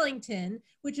Beyond Arlington,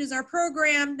 which is our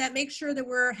program that makes sure that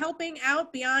we're helping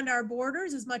out beyond our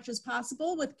borders as much as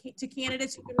possible to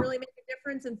candidates who can really make a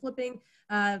difference in flipping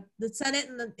the Senate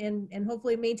and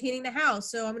hopefully maintaining the House.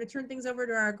 So I'm going to turn things over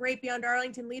to our great Beyond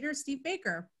Arlington leader, Steve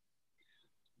Baker.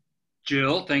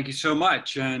 Jill, thank you so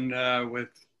much. And with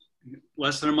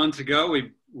less than a month ago,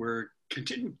 we're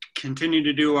continue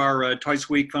to do our twice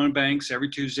a week phone banks every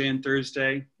Tuesday and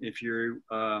Thursday. If you're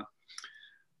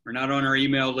are not on our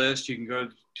email list, you can go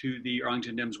to the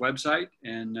Arlington Dems website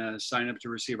and sign up to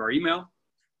receive our email.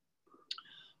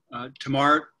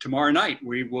 Tomorrow night,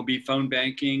 we will be phone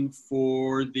banking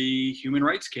for the Human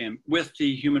Rights with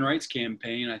the Human Rights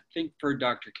Campaign, I think for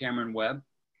Dr. Cameron Webb.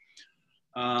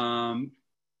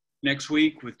 Next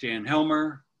week with Dan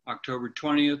Helmer, October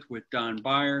 20th with Don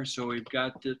Beyer. So we've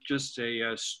got just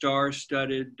a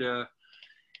star-studded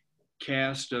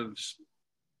cast of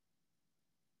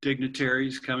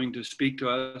dignitaries coming to speak to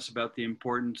us about the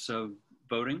importance of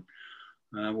voting.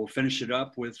 We'll finish it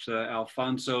up with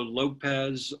Alfonso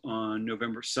Lopez on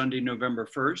Sunday, November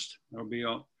 1st. That'll be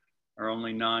our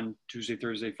only non-Tuesday,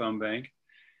 Thursday phone bank.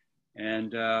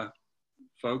 And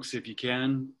folks, if you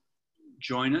can,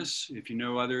 join us. If you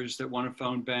know others that want a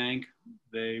phone bank,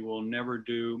 they will never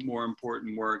do more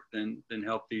important work than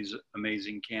help these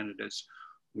amazing candidates.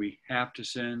 We have to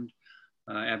send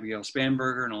Abigail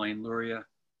Spanberger and Elaine Luria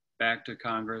back to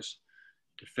Congress,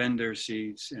 defend their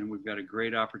seats, and we've got a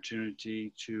great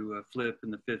opportunity to flip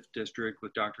in the 5th District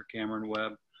with Dr. Cameron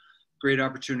Webb. Great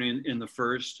opportunity in the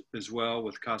 1st as well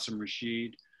with Qasim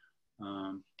Rashid.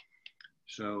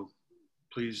 So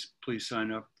please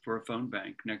sign up for a phone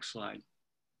bank. Next slide.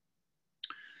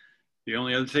 The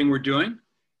only other thing we're doing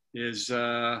is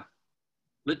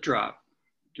Lit Drop.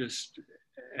 Just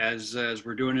as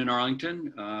we're doing in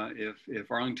Arlington,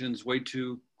 if Arlington's way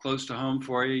too close to home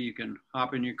for you, you can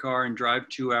hop in your car and drive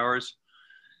 2 hours,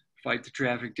 fight the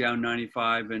traffic down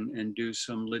 95 and do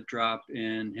some Lit Drop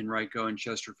in Henrico and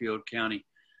Chesterfield County.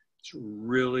 It's a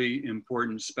really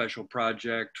important special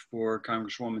project for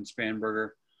Congresswoman Spanberger,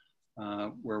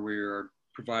 where we are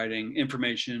providing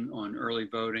information on early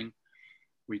voting.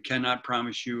 We cannot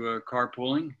promise you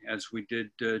carpooling as we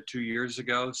did 2 years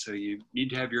ago. So you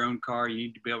need to have your own car. You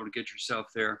need to be able to get yourself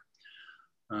there.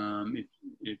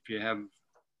 If you have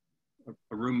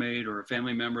a roommate or a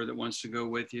family member that wants to go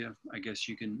with you, I guess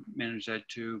you can manage that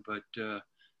too. But to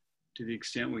the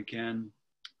extent we can,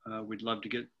 we'd love to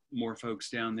get more folks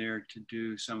down there to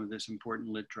do some of this important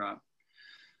Lit Drop.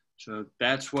 So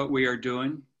that's what we are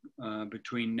doing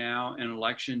between now and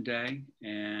Election Day,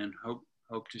 and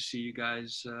hope to see you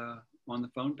guys on the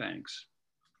phone banks.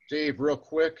 Steve, real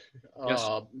quick, Yes.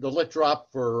 The Lit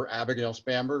Drop for Abigail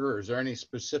Spanberger, is there any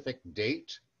specific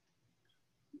date?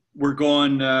 We're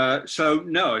going, so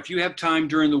no, if you have time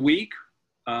during the week,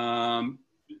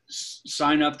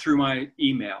 sign up through my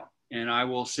email and I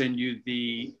will send you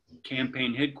the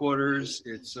campaign headquarters.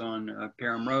 It's on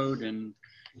Parham Road in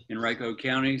Henrico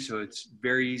County, so it's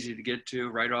very easy to get to,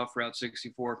 right off Route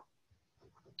 64.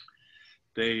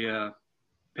 They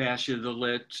pass you the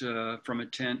lit from a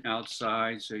tent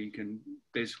outside, so you can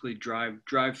basically drive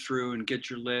through and get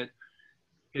your lit,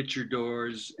 hit your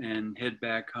doors, and head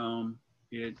back home.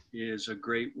 It is a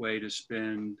great way to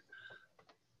spend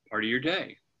part of your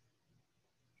day,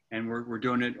 and we're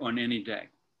doing it on any day.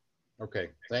 Okay,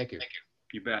 thank you.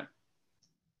 You bet.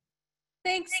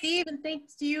 Thanks, Steve, and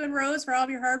thanks to you and Rose for all of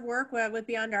your hard work with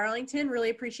Beyond Arlington. Really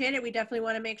appreciate it. We definitely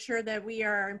want to make sure that we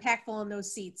are impactful in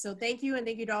those seats. So thank you, and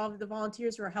thank you to all of the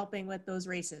volunteers who are helping with those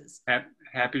races.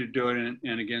 Happy to do it,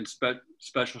 and again,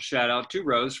 special shout out to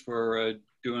Rose for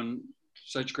doing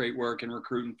such great work and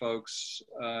recruiting folks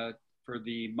for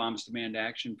the Moms Demand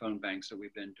Action phone banks that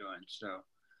we've been doing. So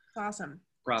awesome.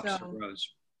 Props to Rose.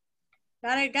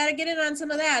 Gotta get in on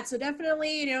some of that. So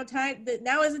definitely,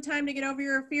 now is the time to get over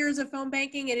your fears of phone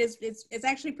banking. It's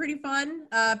actually pretty fun.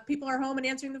 People are home and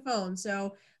answering the phone.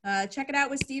 So check it out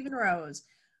with Steve and Rose.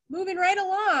 Moving right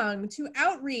along to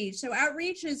Outreach. So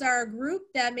Outreach is our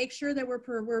group that makes sure that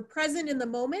we're present in the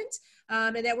moment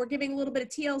and that we're giving a little bit of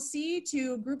TLC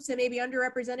to groups that may be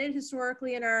underrepresented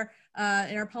historically in our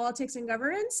politics and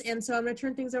governance. And so I'm going to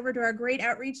turn things over to our great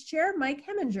Outreach chair, Mike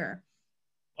Heminger.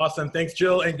 Awesome. Thanks,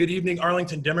 Jill, and good evening,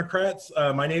 Arlington Democrats.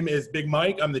 My name is Big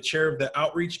Mike. I'm the chair of the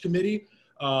Outreach Committee.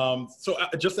 So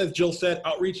just as Jill said,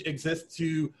 Outreach exists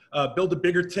to build a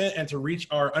bigger tent and to reach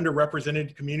our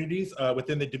underrepresented communities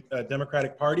within the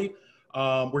Democratic Party.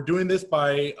 We're doing this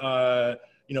by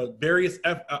various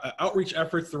outreach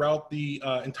efforts throughout the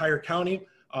entire county.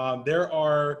 There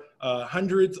are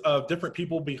hundreds of different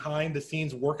people behind the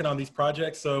scenes working on these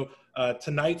projects. So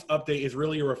tonight's update is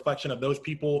really a reflection of those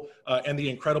people and the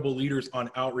incredible leaders on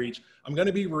Outreach. I'm going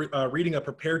to be reading a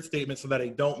prepared statement so that I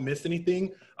don't miss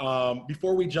anything.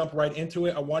 Before we jump right into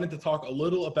it, I wanted to talk a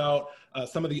little about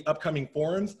some of the upcoming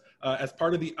forums. As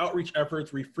part of the outreach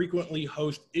efforts, we frequently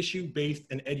host issue-based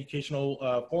and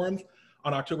educational forums.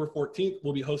 On October 14th,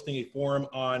 we'll be hosting a forum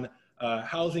on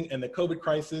housing and the COVID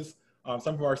crisis.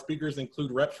 Some of our speakers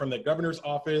include reps from the governor's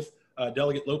office.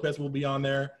 Delegate Lopez will be on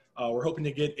there. We're hoping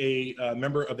to get a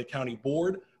member of the county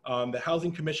board. The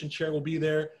Housing Commission chair will be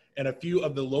there, and a few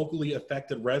of the locally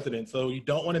affected residents. So you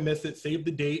don't want to miss it. Save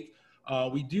the date.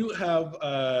 We do have,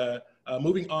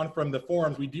 moving on from the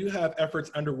forums, we do have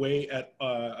efforts underway at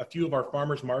a few of our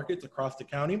farmers markets across the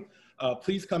county.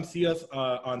 Please come see us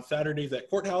on Saturdays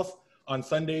at Courthouse, on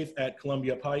Sundays at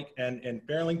Columbia Pike and in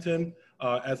Fairlington.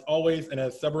 As always, and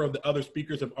as several of the other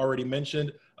speakers have already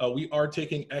mentioned, we are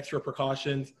taking extra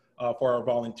precautions for our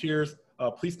volunteers.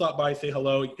 Please stop by, say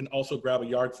hello. You can also grab a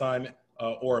yard sign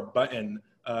or a button.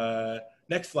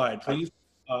 Next slide, please.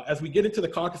 As we get into the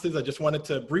caucuses, I just wanted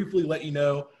to briefly let you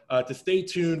know to stay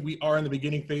tuned. We are in the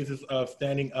beginning phases of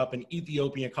standing up an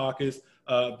Ethiopian caucus.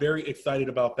 Very excited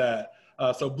about that.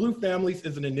 So Blue Families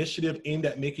is an initiative aimed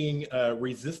at making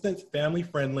resistance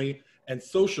family-friendly and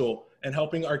social and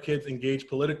helping our kids engage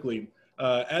politically.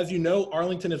 As you know,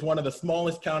 Arlington is one of the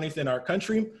smallest counties in our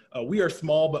country. We are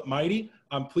small but mighty.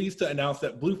 I'm pleased to announce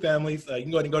that Blue Families, you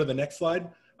can go ahead and go to the next slide.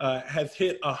 has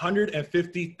hit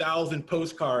 150,000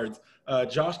 postcards.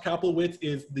 Josh Kaplowitz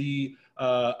is the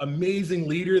amazing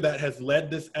leader that has led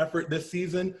this effort this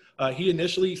season. He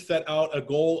initially set out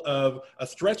a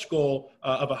stretch goal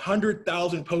of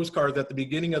 100,000 postcards at the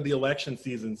beginning of the election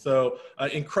season. So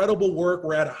incredible work.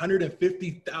 We're at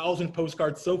 150,000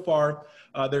 postcards so far.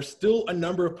 There's still a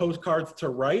number of postcards to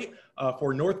write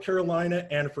for North Carolina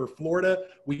and for Florida.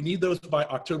 We need those by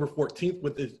October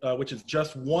 14th, which is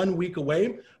just 1 week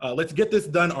away. Let's get this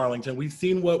done, Arlington. We've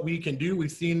seen what we can do.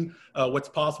 We've seen what's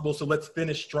possible, so let's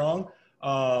finish strong.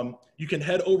 You can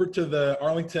head over to the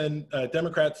Arlington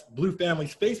Democrats Blue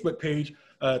Families Facebook page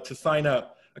to sign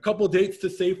up. A couple of dates to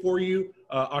say for you.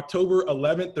 October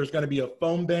 11th, there's going to be a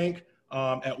phone bank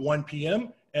at 1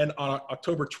 p.m. And on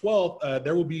October 12th,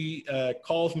 there will be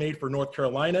calls made for North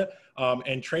Carolina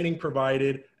and training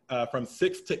provided from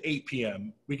 6 to 8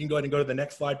 p.m. We can go ahead and go to the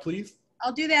next slide, please.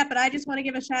 I'll do that, but I just want to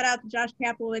give a shout out to Josh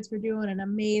Kaplowitz for doing an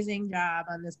amazing job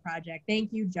on this project.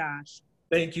 Thank you, Josh.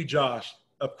 Thank you, Josh.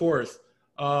 Of course.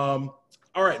 All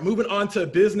right, moving on to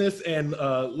business and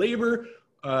labor.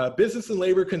 Business and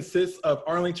labor consists of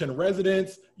Arlington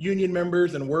residents, union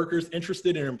members, and workers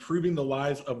interested in improving the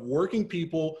lives of working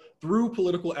people through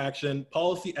political action,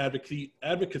 policy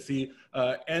advocacy,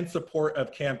 and support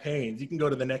of campaigns. You can go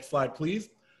to the next slide, please.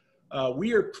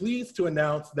 We are pleased to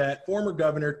announce that former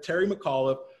Governor Terry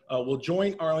McAuliffe will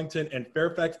join Arlington and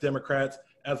Fairfax Democrats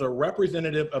as a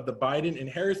representative of the Biden and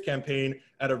Harris campaign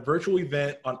at a virtual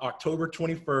event on October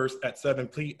 21st at 7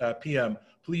 p.m.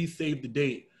 Please save the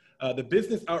date. The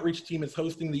business outreach team is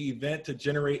hosting the event to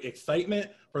generate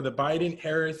excitement for the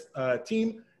Biden-Harris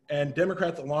team and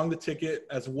Democrats along the ticket,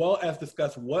 as well as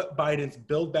discuss what Biden's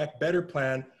Build Back Better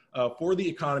plan for the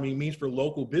economy means for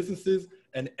local businesses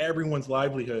and everyone's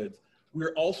livelihoods.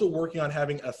 We're also working on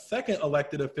having a second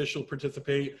elected official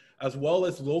participate, as well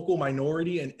as local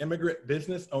minority and immigrant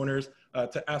business owners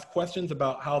to ask questions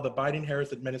about how the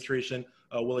Biden-Harris administration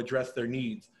will address their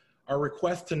needs. Our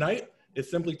request tonight is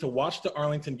simply to watch the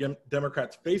Arlington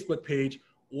Democrats Facebook page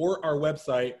or our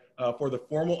website for the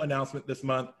formal announcement this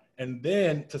month, and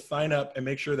then to sign up and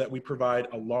make sure that we provide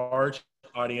a large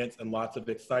audience and lots of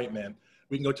excitement.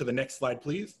 We can go to the next slide,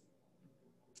 please.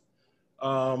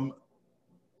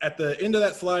 At the end of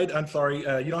that slide, I'm sorry,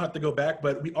 you don't have to go back,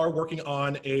 but we are working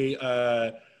on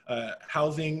a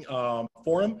housing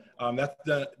forum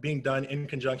that's being done in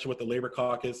conjunction with the Labor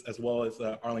Caucus as well as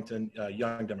Arlington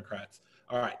Young Democrats.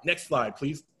 All right, next slide,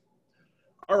 please.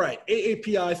 All right,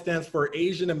 AAPI stands for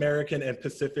Asian American and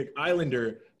Pacific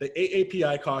Islander. The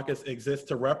AAPI caucus exists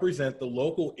to represent the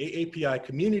local AAPI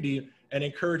community and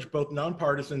encourage both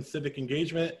nonpartisan civic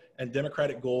engagement and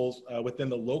democratic goals within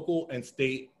the local and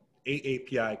state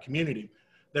AAPI community.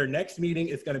 Their next meeting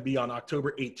is going to be on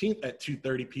October 18th at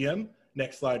 2:30 p.m.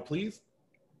 Next slide, please.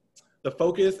 The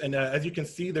focus, and as you can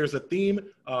see, there's a theme.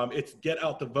 It's Get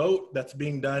Out the Vote. That's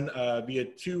being done via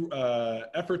two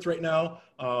efforts right now.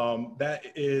 That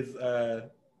is,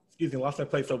 excuse me, lost my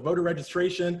place. So voter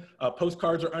registration,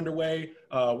 postcards are underway.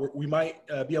 We might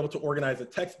be able to organize a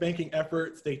text banking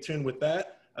effort. Stay tuned with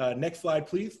that. Next slide,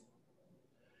 please.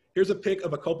 Here's a pic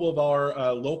of a couple of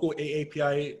our local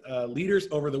AAPI leaders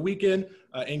over the weekend,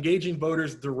 engaging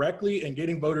voters directly and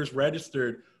getting voters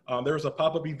registered. There was a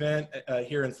pop-up event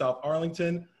here in South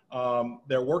Arlington.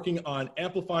 They're working on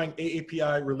amplifying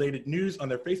AAPI related news on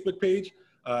their Facebook page.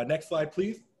 Next slide,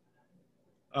 please.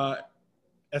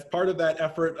 As part of that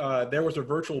effort, there was a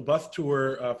virtual bus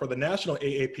tour for the national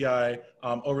AAPI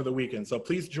over the weekend. So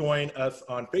please join us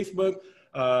on Facebook.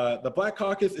 The Black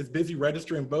Caucus is busy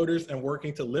registering voters and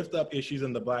working to lift up issues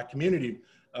in the Black community.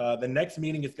 The next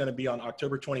meeting is going to be on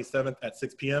October 27th at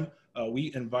 6 p.m.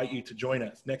 We invite you to join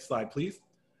us. Next slide, please.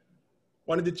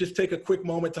 Wanted to just take a quick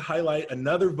moment to highlight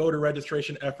another voter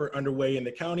registration effort underway in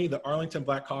the county. The Arlington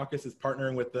Black Caucus is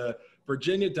partnering with the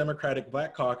Virginia Democratic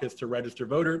Black Caucus to register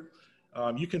voter.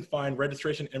 You can find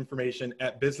registration information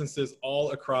at businesses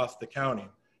all across the county.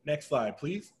 Next slide,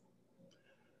 please.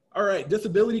 All right,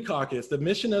 Disability Caucus. The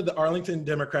mission of the Arlington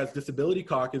Democrats Disability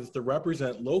Caucus is to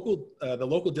represent the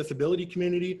local disability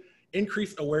community,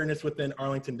 increase awareness within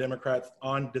Arlington Democrats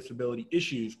on disability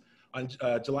issues. On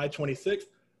July 26th,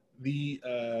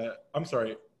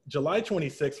 July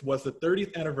 26th was the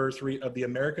 30th anniversary of the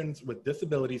Americans with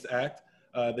Disabilities Act.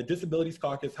 The Disabilities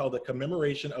Caucus held a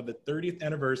commemoration of the 30th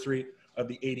anniversary of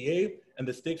the ADA and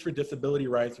the Stakes for Disability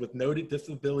Rights with noted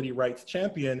disability rights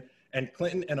champion and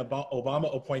Clinton and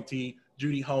Obama appointee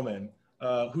Judy Hellman,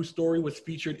 whose story was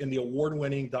featured in the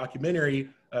award-winning documentary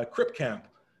Crip Camp.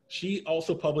 She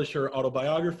also published her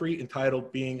autobiography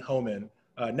entitled Being Hellman.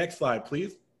 Next slide,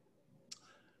 please.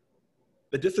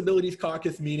 The Disabilities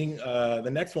Caucus meeting, the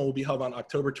next one will be held on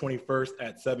October 21st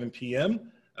at 7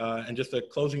 p.m. And just a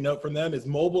closing note from them is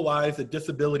mobilize a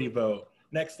disability vote.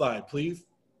 Next slide, please.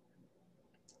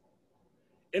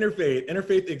 Interfaith.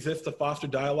 Interfaith exists to foster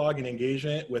dialogue and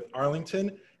engagement with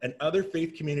Arlington and other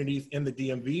faith communities in the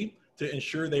DMV to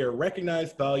ensure they are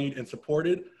recognized, valued, and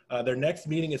supported. Their next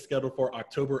meeting is scheduled for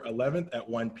October 11th at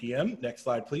 1 p.m. Next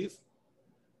slide, please.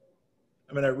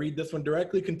 I'm going to read this one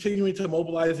directly. Continuing to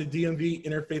mobilize the DMV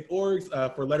interfaith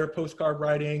orgs for letter postcard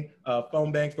writing,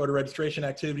 phone banks, voter registration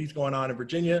activities going on in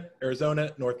Virginia,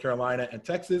 Arizona, North Carolina, and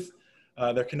Texas.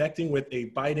 They're connecting with a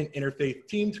Biden interfaith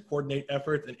team to coordinate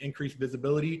efforts and increase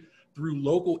visibility through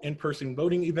local in-person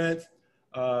voting events.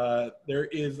 There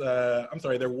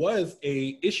was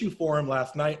a issue forum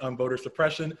last night on voter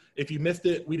suppression. If you missed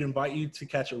it, we'd invite you to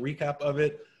catch a recap of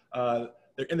it.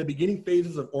 They're in the beginning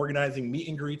phases of organizing meet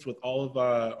and greets with all of,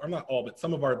 or not all, but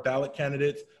some of our ballot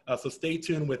candidates. So stay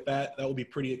tuned with that. That will be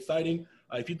pretty exciting.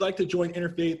 If you'd like to join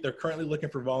Interfaith, they're currently looking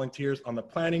for volunteers on the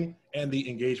planning and the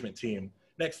engagement team.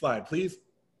 Next slide, please.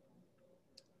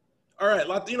 All right,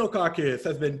 Latino Caucus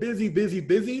has been busy, busy,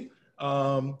 busy.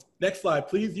 Next slide,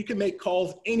 please. You can make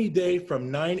calls any day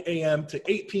from 9 a.m.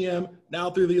 to 8 p.m. now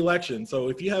through the election. So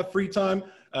if you have free time,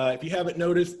 if you haven't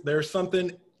noticed, there's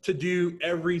something to do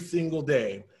every single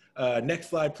day.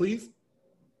 Next slide, please.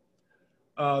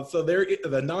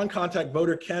 The non-contact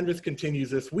voter canvas continues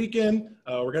this weekend.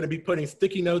 We're gonna be putting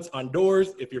sticky notes on doors.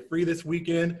 If you're free this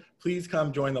weekend, please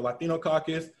come join the Latino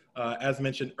Caucus. As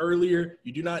mentioned earlier,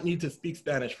 you do not need to speak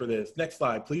Spanish for this. Next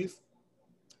slide, please.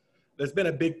 There's been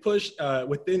a big push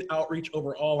within outreach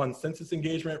overall on census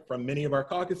engagement from many of our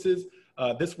caucuses.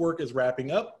 This work is wrapping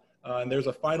up. And there's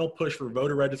a final push for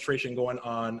voter registration going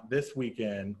on this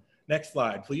weekend. Next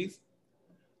slide, please.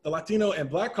 The Latino and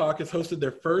Black Caucus hosted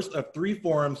their first of 3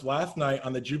 forums last night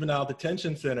on the Juvenile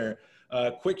Detention Center.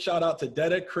 Quick shout out to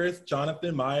Detta, Chris,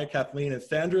 Jonathan, Maya, Kathleen, and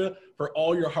Sandra for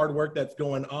all your hard work that's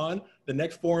going on. The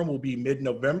next forum will be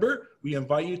mid-November. We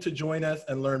invite you to join us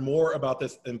and learn more about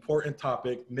this important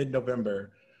topic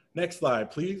mid-November. Next slide,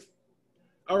 please.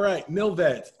 All right,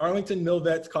 MilVets. Arlington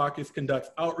MilVets Caucus conducts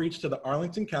outreach to the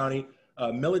Arlington County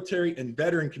military and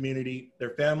veteran community, their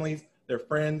families, their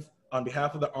friends, on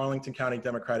behalf of the Arlington County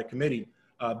Democratic Committee.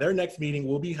 Their next meeting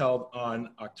will be held on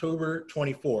October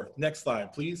 24th. Next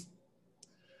slide, please.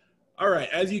 All right,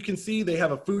 as you can see, they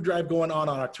have a food drive going on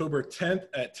October 10th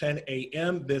at 10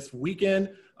 a.m. this weekend.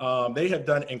 They have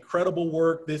done incredible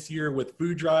work this year with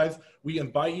food drives. We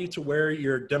invite you to wear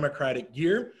your Democratic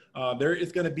gear. There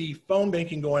is going to be phone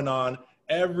banking going on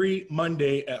every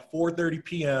Monday at 4:30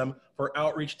 p.m. for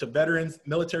outreach to veterans,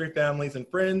 military families, and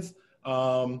friends.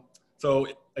 So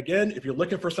again, if you're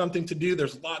looking for something to do,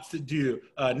 there's lots to do.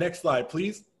 Next slide,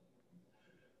 please.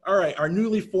 All right, our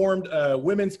newly formed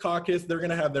Women's Caucus, they're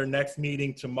gonna have their next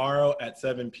meeting tomorrow at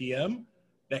 7 p.m.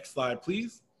 Next slide,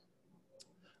 please.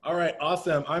 All right,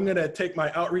 awesome. I'm gonna take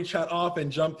my outreach hat off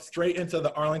and jump straight into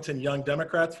the Arlington Young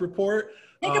Democrats report.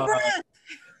 Take a breath.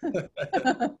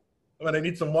 I'm gonna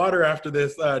need some water after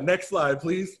this. Next slide,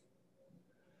 please.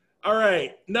 All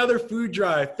right, another food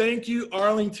drive. Thank you,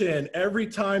 Arlington. Every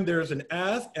time there's an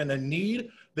ask and a need,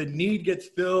 the need gets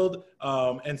filled.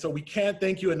 And so we can't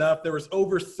thank you enough. There was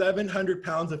over 700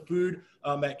 pounds of food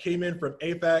that came in from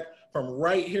AFAC from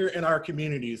right here in our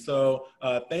community. So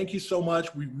thank you so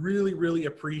much. We really, really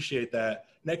appreciate that.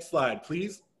 Next slide,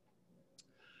 please.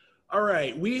 All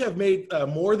right, we have made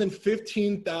more than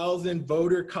 15,000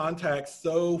 voter contacts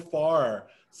so far.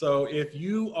 So if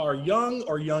you are young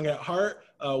or young at heart,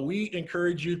 we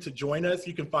encourage you to join us.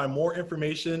 You can find more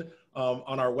information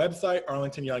on our website,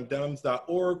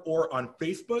 arlingtonyoungdems.org, or on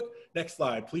Facebook. Next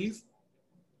slide, please.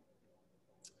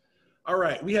 All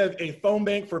right, we have a phone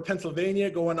bank for Pennsylvania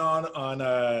going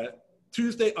on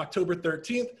Tuesday, October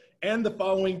 13th, and the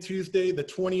following Tuesday, the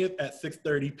 20th at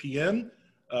 6:30 p.m.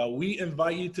 We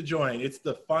invite you to join. It's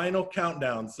the final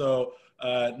countdown. So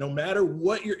no matter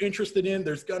what you're interested in,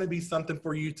 there's gonna be something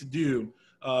for you to do.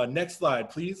 Next slide,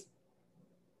 please.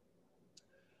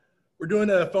 We're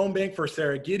doing a phone bank for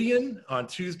Sarah Gideon on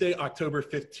Tuesday, October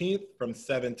 15th from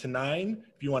 7 to 9.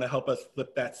 If you wanna help us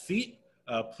flip that seat,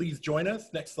 please join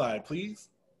us. Next slide, please.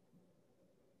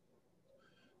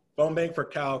 Phone bank for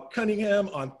Cal Cunningham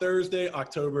on Thursday,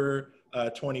 October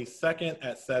 22nd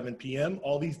at 7 p.m.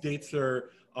 All these dates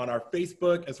are on our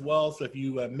Facebook as well. So if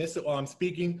you miss it while I'm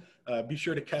speaking, be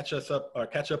sure to catch up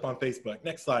on Facebook.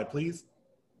 Next slide, please.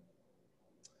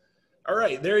 All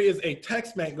right, there is a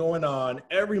text bank going on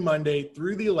every Monday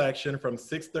through the election from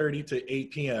 6:30 to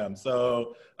 8 p.m.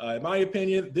 So in my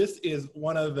opinion, this is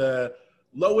one of the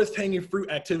lowest hanging fruit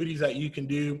activities that you can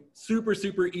do. Super,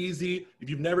 super easy. If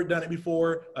you've never done it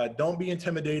before, don't be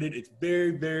intimidated. It's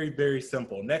very, very, very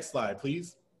simple. Next slide,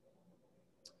 please.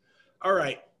 All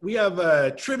right, we have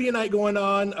a trivia night going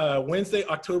on Wednesday,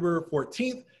 October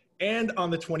 14th and on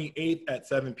the 28th at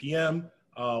 7 p.m.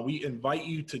 We invite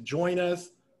you to join us.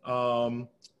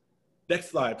 Next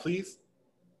slide, please.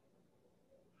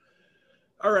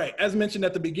 All right, as mentioned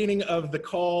at the beginning of the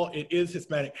call, it is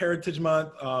Hispanic Heritage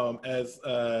Month.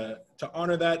 To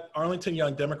honor that, Arlington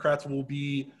Young Democrats will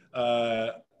be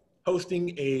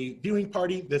hosting a viewing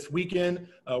party this weekend.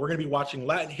 We're gonna be watching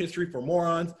Latin History for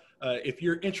Morons. If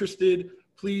you're interested,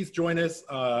 please join us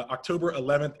October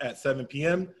 11th at 7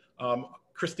 p.m.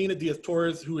 Cristina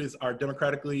Diaz-Torres, who is our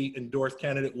democratically endorsed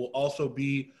candidate, will also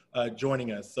be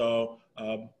joining us. So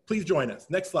please join us.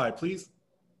 Next slide, please.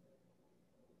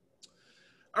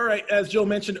 All right, as Jill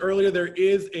mentioned earlier, there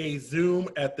is a Zoom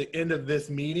at the end of this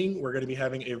meeting. We're gonna be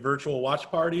having a virtual watch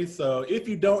party. So if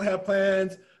you don't have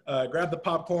plans, grab the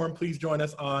popcorn, please join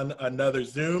us on another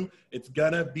Zoom. It's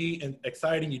gonna be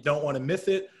exciting, you don't wanna miss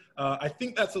it. I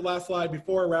think that's the last slide.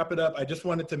 Before I wrap it up, I just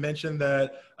wanted to mention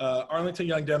that Arlington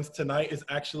Young Dems tonight is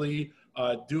actually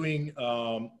doing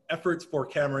efforts for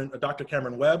Dr.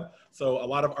 Cameron Webb. So a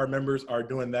lot of our members are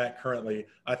doing that currently.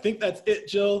 I think that's it,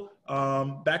 Jill.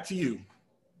 Back to you.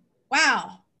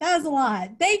 Wow, that was a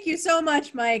lot. Thank you so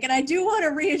much, Mike. And I do want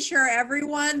to reassure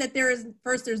everyone that there's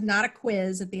not a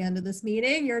quiz at the end of this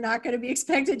meeting. You're not going to be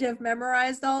expected to have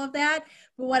memorized all of that.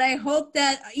 But what I hope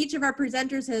that each of our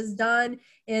presenters has done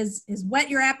is whet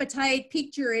your appetite,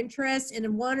 piqued your interest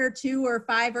in 1 or 2 or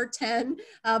 5 or 10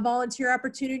 volunteer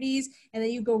opportunities. And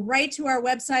then you go right to our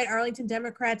website,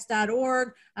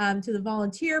 arlingtondemocrats.org, to the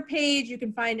volunteer page. You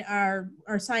can find our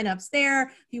signups there.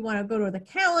 If you want to go to the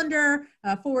calendar,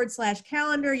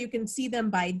 /calendar, you can see them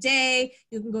by day.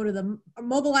 You can go to the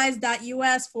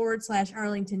mobilize.us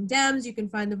 /Arlington Dems. You can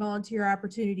find the volunteer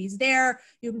opportunities there.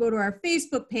 You can go to our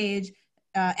Facebook page,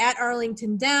 at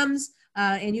Arlington Dems,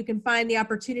 and you can find the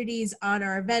opportunities on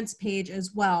our events page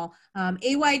as well.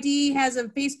 AYD has a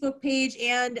Facebook page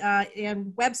and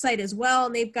website as well,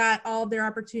 and they've got all of their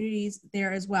opportunities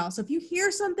there as well. So if you hear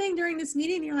something during this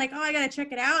meeting and you're like, oh, I gotta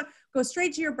check it out, go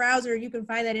straight to your browser, you can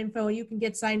find that info, and you can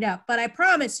get signed up. But I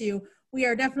promise you, we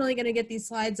are definitely gonna get these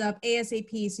slides up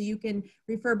ASAP so you can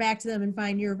refer back to them and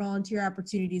find your volunteer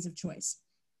opportunities of choice.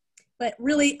 But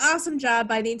really awesome job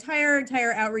by the entire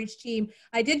outreach team.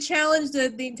 I did challenge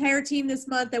the entire team this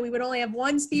month that we would only have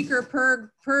 1 speaker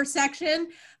per section.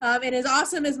 And as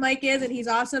awesome as Mike is, and he's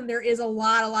awesome, there is a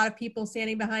lot of people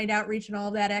standing behind outreach and all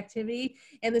of that activity.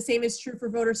 And the same is true for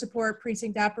voter support,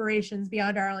 precinct operations,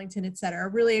 Beyond Arlington, et cetera.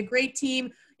 Really a great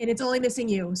team, and it's only missing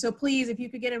you. So please, if you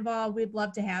could get involved, we'd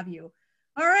love to have you.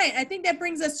 All right, I think that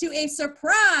brings us to a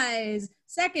surprise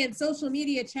second social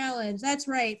media challenge. That's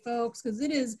right, folks, because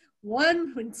it's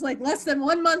like less than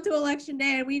 1 month to election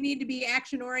day, and we need to be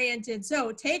action oriented.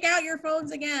 So take out your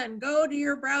phones again, go to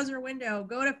your browser window,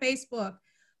 go to Facebook,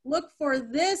 look for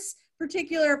this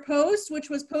particular post, which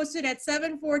was posted at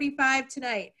 7:45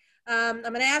 tonight. I'm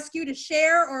gonna ask you to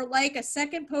share or like a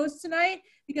second post tonight,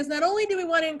 because not only do we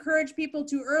want to encourage people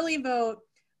to early vote,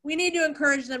 we need to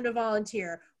encourage them to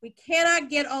volunteer. We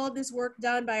cannot get all of this work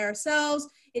done by ourselves.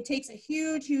 It takes a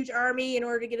huge army in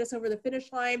order to get us over the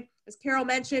finish line. As Carol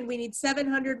mentioned, we need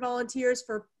 700 volunteers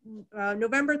for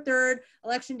November 3rd,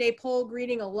 Election Day poll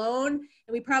greeting alone.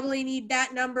 And we probably need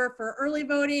that number for early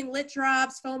voting, lit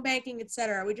drops, phone banking, et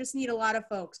cetera. We just need a lot of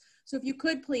folks. So if you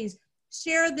could please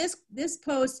share this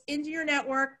post into your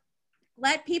network.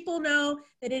 Let people know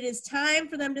that it is time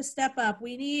for them to step up.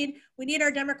 We need our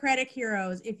Democratic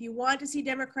heroes. If you want to see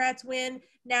Democrats win,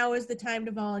 now is the time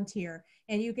to volunteer.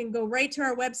 And you can go right to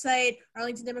our website,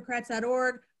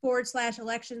 arlingtondemocrats.org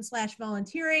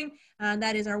 /election/volunteering.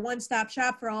 That is our one-stop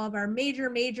shop for all of our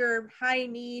major high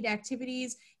need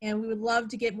activities. And we would love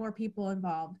to get more people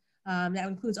involved. That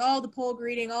includes all the poll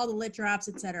greeting, all the lit drops,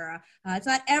 et cetera. It's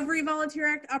not every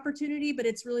volunteer opportunity, but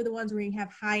it's really the ones where you have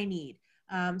high need.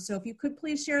 So if you could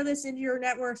please share this into your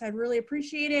networks, I'd really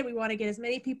appreciate it. We want to get as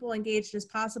many people engaged as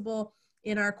possible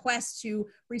in our quest to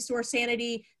restore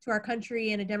sanity to our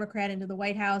country and a Democrat into the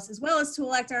White House, as well as to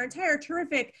elect our entire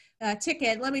terrific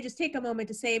ticket. Let me just take a moment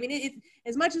to say, I mean,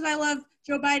 as much as I love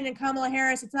Joe Biden and Kamala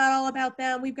Harris, it's not all about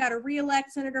them. We've got to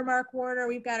reelect Senator Mark Warner.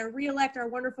 We've got to reelect our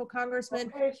wonderful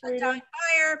Congressman, Don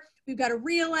Beyer. We've got to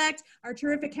reelect our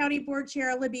terrific County Board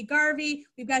Chair, Libby Garvey.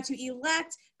 We've got to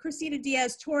elect Cristina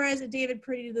Diaz-Torres and David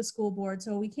Priddy to the school board.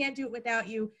 So we can't do it without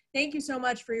you. Thank you so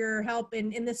much for your help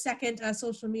in the second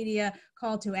social media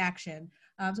call to action.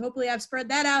 So hopefully I've spread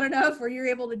that out enough where you're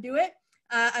able to do it.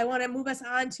 I want to move us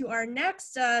on to our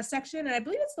next section, and I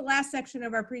believe it's the last section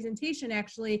of our presentation,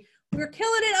 actually. We're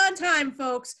killing it on time,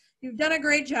 folks. You've done a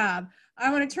great job. I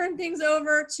want to turn things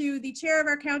over to the chair of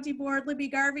our county board, Libby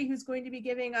Garvey, who's going to be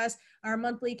giving us our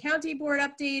monthly county board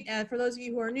update. For those of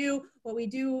you who are new, what we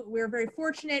do, we're very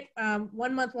fortunate. 1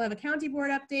 month we'll have a county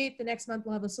board update. The next month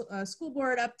we'll have a school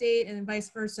board update, and vice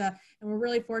versa. And we're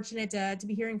really fortunate to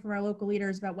be hearing from our local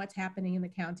leaders about what's happening in the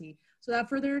county. So without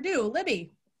further ado,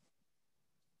 Libby.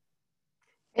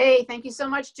 Hey, thank you so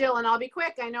much, Jill, and I'll be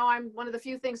quick. I know I'm one of the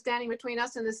few things standing between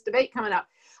us and this debate coming up.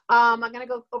 I'm going to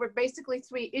go over basically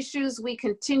 3 issues. We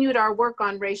continued our work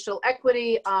on racial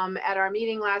equity at our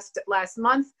meeting last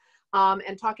month,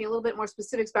 and talking a little bit more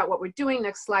specifics about what we're doing.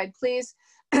 Next slide, please.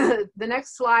 The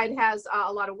next slide has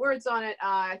a lot of words on it.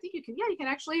 I think you can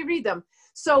actually read them.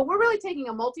 So we're really taking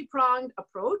a multi-pronged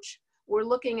approach. We're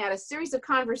looking at a series of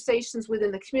conversations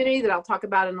within the community that I'll talk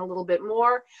about in a little bit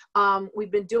more.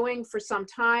 We've been doing for some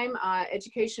time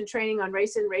education training on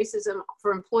race and racism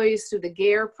for employees through the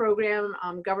GARE program,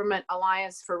 Government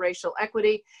Alliance for Racial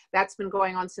Equity. That's been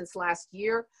going on since last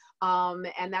year.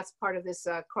 And that's part of this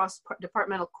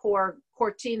cross-departmental core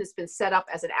team that's been set up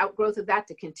as an outgrowth of that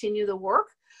to continue the work.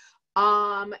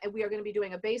 And we are going to be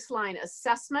doing a baseline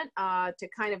assessment to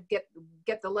kind of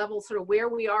get the level sort of where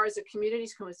we are as a community,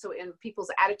 so in people's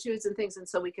attitudes and things, and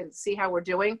so we can see how we're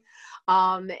doing.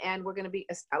 And we're going to be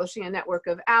establishing a network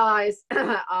of allies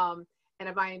and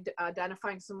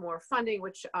identifying some more funding,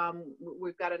 which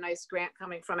we've got a nice grant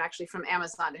coming from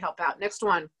Amazon to help out. Next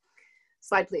one,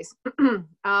 slide please.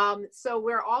 So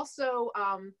we're also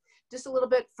just a little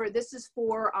bit this is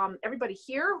for everybody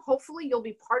here. Hopefully you'll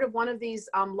be part of one of these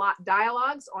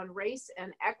dialogues on race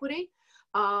and equity.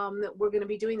 We're going to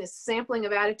be doing this sampling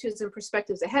of attitudes and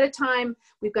perspectives ahead of time.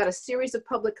 We've got a series of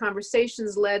public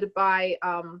conversations led by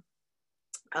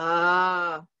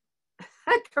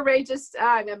Courageous,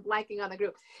 I'm blanking on the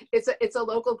group. It's a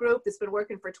local group that's been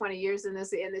working for 20 years in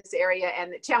this area,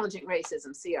 and Challenging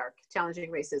Racism, CR,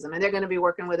 Challenging Racism. And they're going to be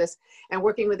working with us and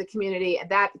working with the community. And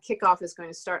that kickoff is going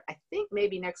to start, I think,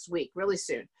 maybe next week, really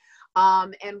soon.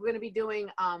 And we're going to be doing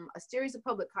a series of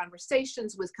public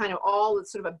conversations with kind of all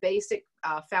sort of a basic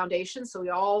foundation, so we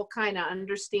all kind of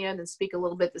understand and speak a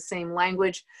little bit the same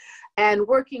language, and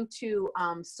working to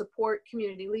support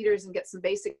community leaders and get some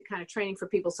basic kind of training for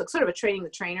people, so sort of a training the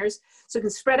trainers, so it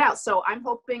can spread out. So I'm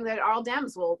hoping that all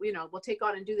Dems will take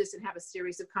on and do this and have a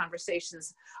series of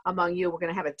conversations among you. We're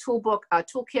going to have a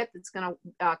toolkit that's going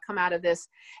to come out of this,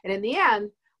 and in the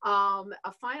end,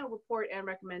 a final report and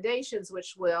recommendations,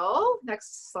 which will,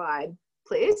 next slide,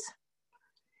 please.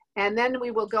 And then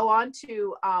we will go on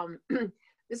to,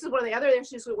 this is one of the other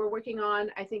issues that we're working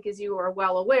on. I think, as you are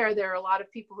well aware, there are a lot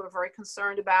of people who are very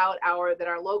concerned about our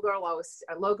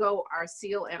logo, our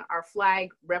seal, and our flag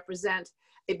represent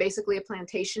basically a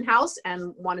plantation house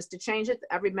and want us to change it.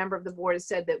 Every member of the board has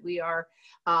said that we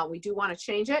do want to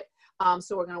change it.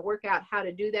 So we're going to work out how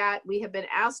to do that. We have been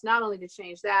asked not only to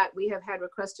change that, we have had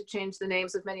requests to change the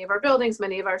names of many of our buildings,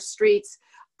 many of our streets,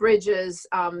 bridges,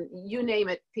 you name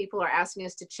it. People are asking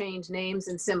us to change names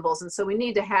and symbols. And so we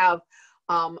need to have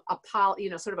sort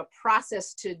of a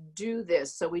process to do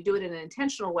this. So we do it in an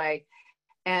intentional way,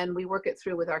 and we work it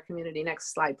through with our community.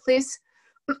 Next slide, please.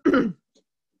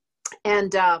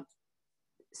 And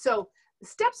so the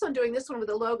steps on doing this one with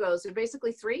the logos are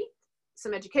basically 3.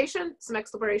 Some education, some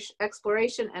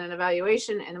exploration, and an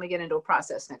evaluation, and then we get into a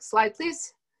process. Next slide,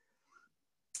 please.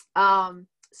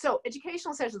 So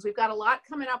educational sessions, we've got a lot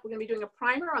coming up. We're going to be doing a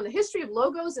primer on the history of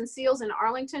logos and seals in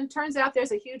Arlington. Turns out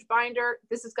there's a huge binder.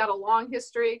 This has got a long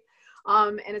history,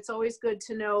 and it's always good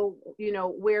to know,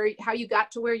 how you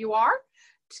got to where you are,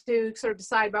 to sort of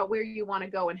decide about where you want to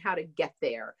go and how to get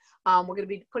there. We're going to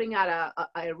be putting out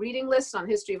a reading list on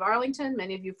history of Arlington.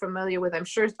 Many of you familiar with, I'm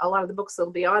sure, a lot of the books that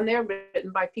will be on there,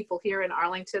 written by people here in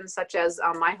Arlington, such as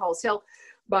My Halls Hill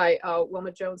by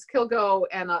Wilma Jones Kilgo.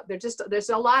 And there's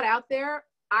a lot out there.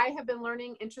 I have been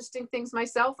learning interesting things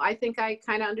myself. I think I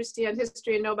kind of understand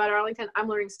history and know about Arlington. I'm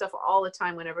learning stuff all the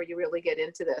time whenever you really get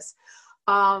into this.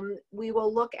 We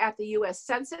will look at the U.S.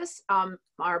 Census.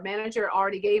 Our manager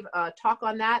already gave a talk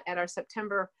on that at our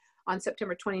on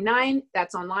September 29.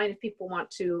 That's online if people want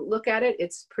to look at it.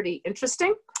 It's pretty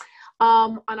interesting.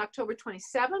 On October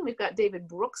 27, we've got David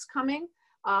Brooks coming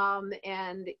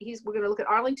And we're going to look at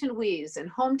Arlington We's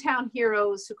and hometown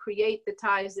heroes who create the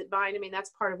ties that bind. I mean,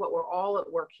 that's part of what we're all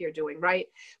at work here doing, right?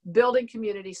 Building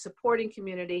community, supporting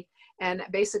community, and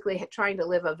basically trying to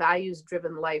live a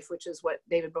values-driven life, which is what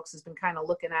David Brooks has been kind of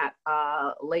looking at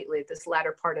lately at this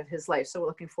latter part of his life. So we're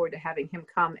looking forward to having him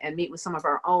come and meet with some of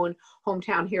our own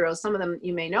hometown heroes. Some of them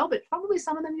you may know, but probably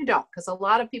some of them you don't, because a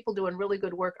lot of people doing really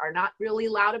good work are not really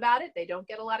loud about it. They don't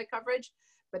get a lot of coverage,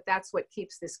 but that's what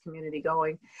keeps this community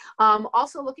going.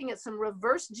 Also looking at some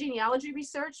reverse genealogy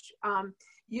research.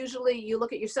 Usually you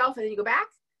look at yourself and then you go back,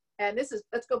 and this is,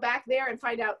 let's go back there and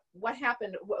find out what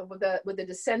happened with the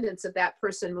descendants of that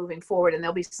person moving forward, and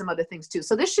there'll be some other things too.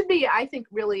 So this should be, I think,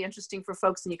 really interesting for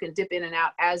folks, and you can dip in and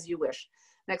out as you wish.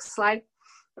 Next slide.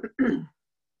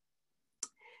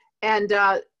 And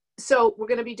so we're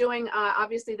going to be doing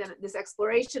obviously then this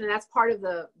exploration, and that's part of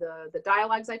the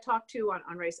dialogues I talked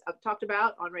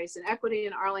about on race and equity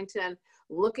in Arlington,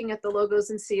 looking at the logos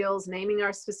and seals, naming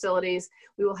our facilities.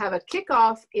 We will have a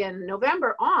kickoff in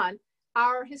November on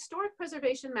our historic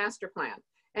preservation master plan.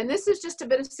 And this is just a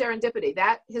bit of serendipity.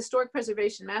 That historic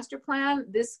preservation master plan,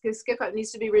 this kickoff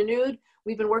needs to be renewed.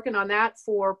 We've been working on that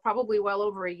for probably well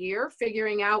over a year,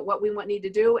 figuring out what we need to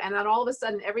do. And then all of a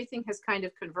sudden, everything has kind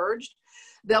of converged.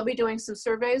 They'll be doing some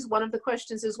surveys. One of the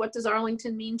questions is, what does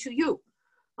Arlington mean to you?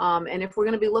 And if we're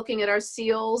going to be looking at our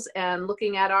seals and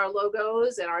looking at our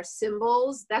logos and our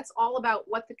symbols, that's all about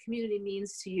what the community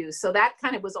means to you. So that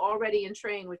kind of was already in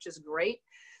train, which is great.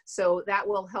 So that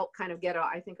will help kind of get,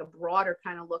 I think, a broader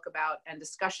kind of look about and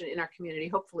discussion in our community,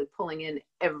 hopefully pulling in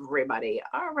everybody.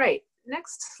 All right,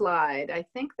 next slide. I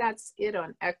think that's it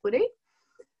on equity.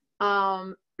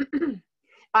 Yeah,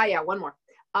 one more.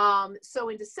 So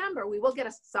in December, we will get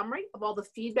a summary of all the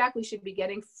feedback we should be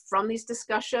getting from these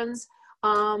discussions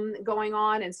going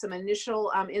on, and some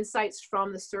initial insights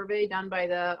from the survey done by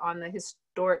on the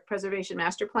Historic Preservation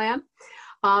Master Plan.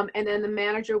 And then the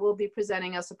manager will be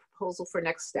presenting us a proposal for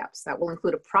next steps. That will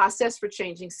include a process for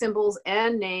changing symbols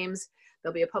and names.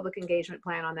 There'll be a public engagement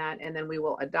plan on that, and then we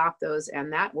will adopt those,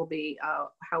 and that will be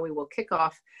how we will kick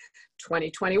off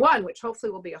 2021, which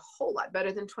hopefully will be a whole lot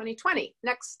better than 2020.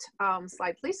 Next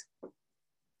slide, please.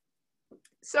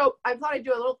 So I thought I'd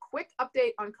do a little quick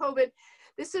update on COVID.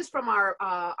 This is from our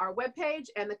webpage,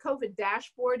 and the COVID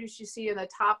dashboard, as you see in the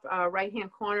top right-hand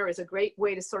corner, is a great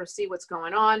way to sort of see what's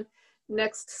going on.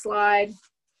 Next slide.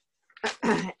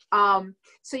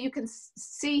 So you can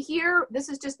see here, this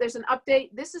is just, there's an update.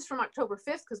 This is from October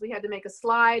 5th, because we had to make a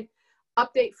slide.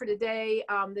 Update for today.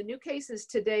 The new cases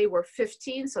today were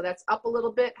 15, so that's up a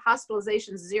little bit.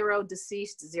 Hospitalizations 0,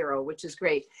 deceased 0, which is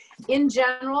great. In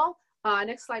general,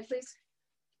 next slide, please.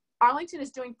 Arlington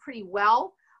is doing pretty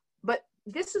well, but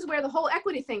this is where the whole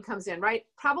equity thing comes in, right?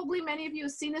 Probably many of you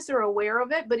have seen this or are aware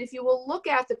of it, but if you will look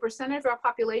at the percentage of our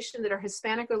population that are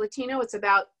Hispanic or Latino, it's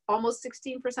about almost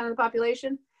 16% of the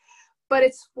population, but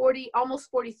it's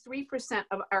almost 43%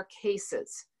 of our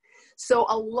cases. So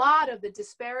a lot of the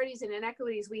disparities and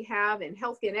inequities we have in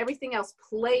healthcare and everything else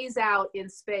plays out in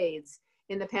spades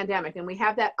in the pandemic. And we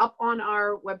have that up on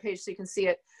our webpage so you can see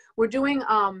it. We're doing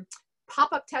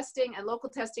pop-up testing and local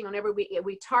testing whenever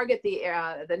we target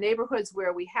the neighborhoods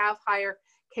where we have higher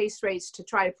case rates to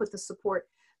try to put the support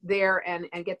there and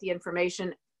get the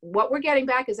information. What we're getting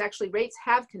back is actually rates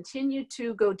have continued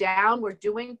to go down. We're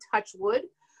doing, touch wood,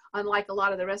 unlike a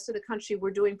lot of the rest of the country,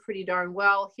 we're doing pretty darn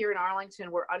well. Here in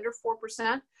Arlington, we're under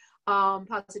 4%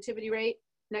 positivity rate.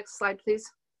 Next slide, please.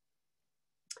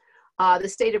 The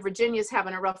state of Virginia is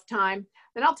having a rough time.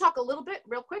 Then I'll talk a little bit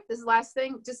real quick. This is the last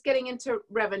thing, just getting into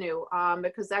revenue,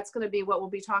 because that's going to be what we'll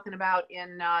be talking about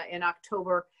in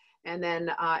October and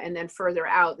then further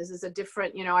out. This is a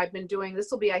different, I've been doing, this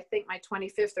will be, I think, my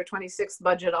 25th or 26th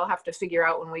budget. I'll have to figure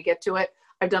out when we get to it.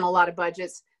 I've done a lot of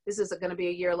budgets. This is going to be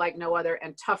a year like no other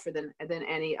and tougher than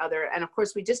any other. And of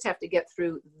course, we just have to get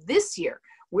through this year.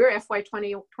 We're FY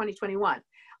 2021.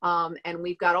 And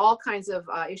we've got all kinds of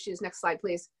issues. Next slide,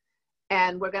 please.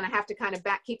 And we're going to have to kind of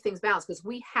keep things balanced because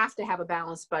we have to have a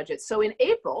balanced budget. So in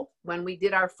April, when we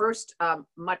did our first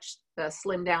much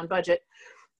slimmed down budget,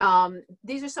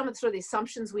 these are some of the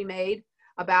assumptions we made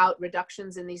about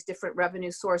reductions in these different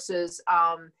revenue sources,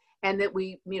 and that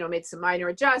we made some minor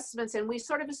adjustments, and we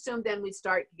sort of assumed then we'd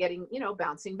start getting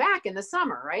bouncing back in the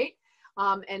summer, right?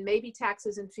 And maybe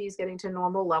taxes and fees getting to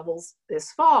normal levels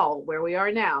this fall, where we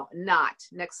are now. Not.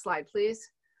 Next slide,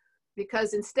 please.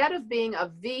 Because instead of being a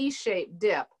V-shaped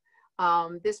dip,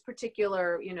 this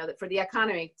particular, for the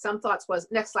economy, some thoughts was,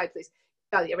 next slide, please.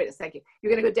 Oh, yeah, thank you.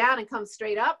 You're going to go down and come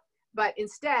straight up, but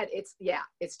instead it's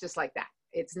just like that.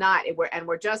 it's not,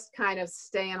 we're just kind of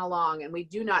staying along, and we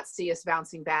do not see us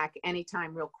bouncing back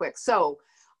anytime real quick. So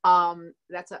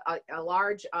that's a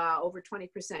large, over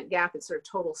 20% gap in sort of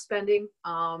total spending.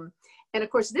 And of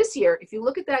course, this year, if you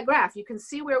look at that graph, you can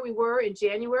see where we were in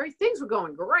January. Things were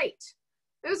going great.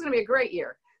 It was going to be a great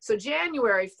year. So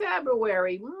January,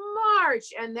 February,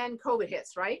 March, and then COVID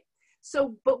hits, right?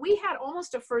 So, but we had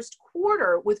almost a first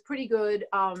quarter with pretty good,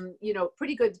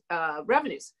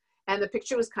 revenues. And the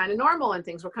picture was kind of normal and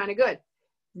things were kind of good.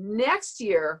 Next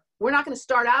year, we're not going to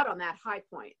start out on that high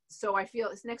point. So I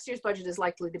feel next year's budget is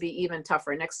likely to be even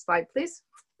tougher. Next slide, please.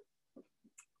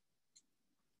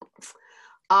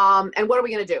 And what are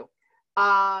we going to do?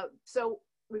 So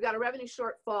we've got a revenue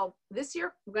shortfall this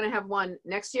year. We're going to have one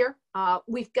next year.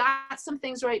 We've got some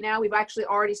things right now. We've actually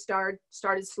already started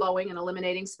slowing and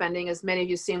eliminating spending. As many of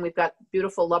you have seen, we've got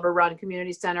beautiful Lubber Run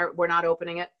Community Center. We're not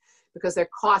opening it because there are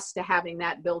costs to having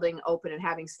that building open and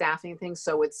having staffing and things.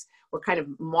 So we're kind of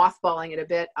mothballing it a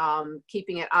bit,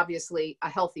 keeping it obviously a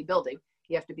healthy building.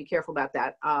 You have to be careful about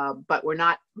that. But we're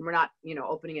not,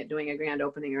 opening it, doing a grand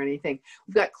opening or anything.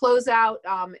 We've got closeout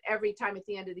every time at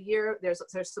the end of the year. There's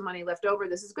some money left over.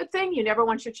 This is a good thing. You never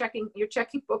want your checking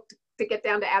book to get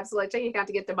down to absolute checking account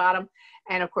to get to bottom.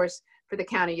 And of course, for the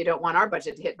county, you don't want our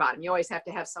budget to hit bottom. You always have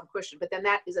to have some cushion, but then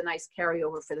that is a nice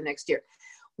carryover for the next year.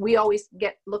 We always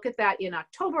look at that in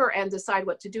October and decide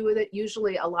what to do with it.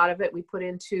 Usually a lot of it we put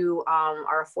into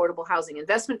our Affordable Housing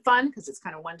Investment Fund because it's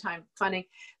kind of one-time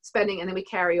spending, and then we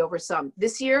carry over some.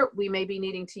 This year, we may be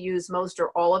needing to use most or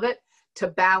all of it to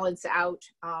balance out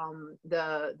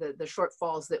the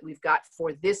shortfalls that we've got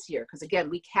for this year. Because again,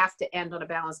 we have to end on a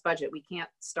balanced budget. We can't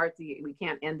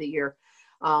end the year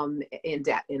in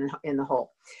debt in the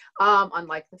hole.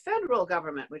 Unlike the federal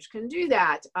government, which can do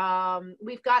that.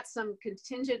 We've got some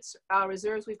contingent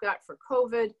reserves we've got for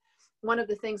COVID. One of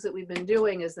the things that we've been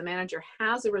doing is the manager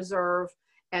has a reserve,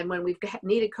 and when we've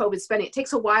needed COVID spending, it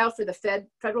takes a while for the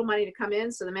federal money to come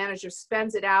in, so the manager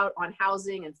spends it out on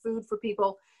housing and food for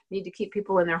people, need to keep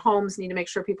people in their homes, need to make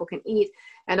sure people can eat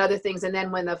and other things. And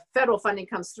then when the federal funding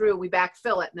comes through, we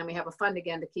backfill it, and then we have a fund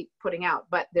again to keep putting out.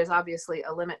 But there's obviously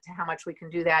a limit to how much we can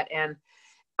do that. And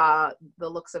the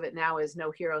looks of it now is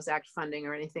no HEROES Act funding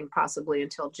or anything possibly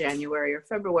until January or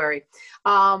February.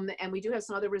 And we do have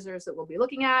some other reserves that we'll be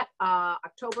looking at.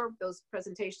 October, those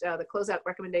presentations, the closeout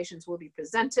recommendations will be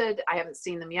presented. I haven't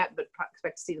seen them yet, but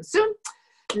expect to see them soon.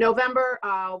 November,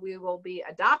 we will be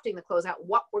adopting the closeout,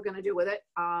 what we're going to do with it,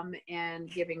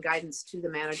 and giving guidance to the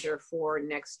manager for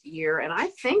next year. And I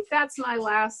think that's my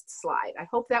last slide. I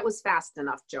hope that was fast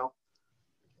enough, Joe.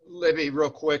 Libby, real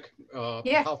quick.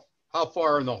 Yeah. How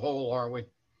far in the hole are we?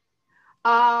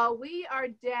 We are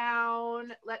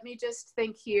down, let me just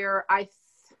think here. I think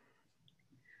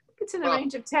it's in the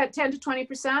range of 10 to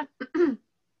 20%.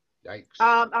 Yikes.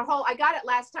 Our whole, I got it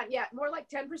last time. Yeah, more like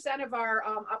 10% of our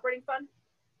operating fund,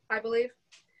 I believe.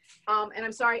 And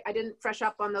I'm sorry, I didn't fresh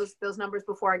up on those numbers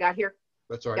before I got here.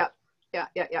 That's all right.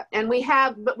 Yeah. And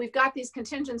but we've got these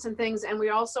contingents and things, and we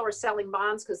also are selling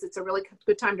bonds because it's a really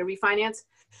good time to refinance.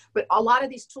 But a lot of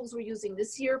these tools we're using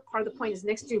this year, part of the point is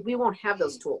next year, we won't have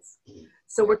those tools.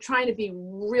 So we're trying to be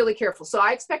really careful. So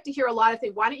I expect to hear a lot of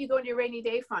things. Why don't you go into your rainy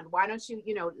day fund? Why don't you,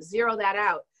 zero that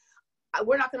out?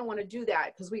 We're not going to want to do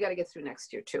that because we got to get through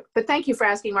next year too. But thank you for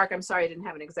asking, Mark. I'm sorry I didn't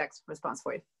have an exact response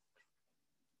for you.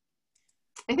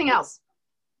 Anything else?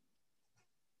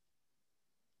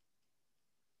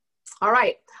 All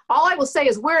right. All I will say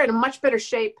is we're in a much better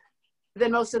shape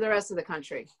than most of the rest of the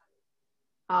country.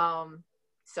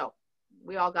 So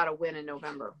we all got to win in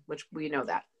November, which we know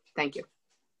that. Thank you.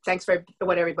 Thanks for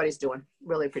what everybody's doing.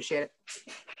 Really appreciate it.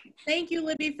 Thank you,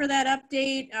 Libby, for that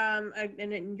update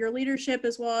and your leadership,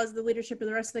 as well as the leadership of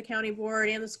the rest of the county board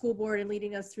and the school board in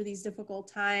leading us through these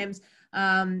difficult times.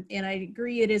 And I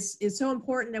agree, it is so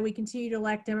important that we continue to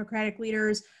elect Democratic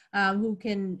leaders who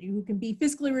can be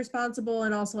fiscally responsible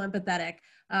and also empathetic,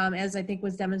 as I think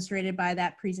was demonstrated by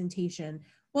that presentation.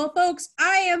 Well, folks,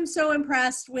 I am so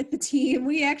impressed with the team.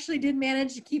 We actually did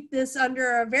manage to keep this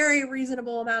under a very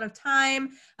reasonable amount of time.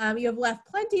 You have left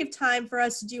plenty of time for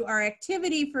us to do our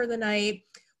activity for the night,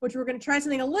 which we're going to try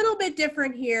something a little bit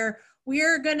different here.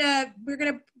 We're gonna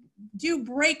do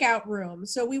breakout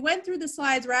rooms. So we went through the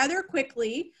slides rather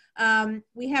quickly.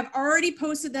 We have already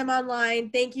posted them online.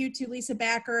 Thank you to Lisa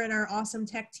Backer and our awesome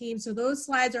tech team. So those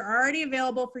slides are already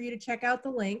available for you to check out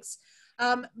the links.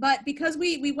 But because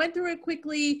we went through it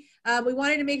quickly, we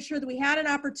wanted to make sure that we had an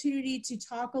opportunity to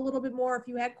talk a little bit more if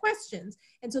you had questions.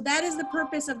 And so that is the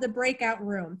purpose of the breakout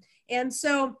room. And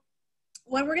so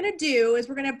what we're going to do is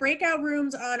we're going to have breakout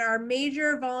rooms on our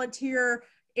major volunteer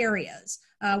areas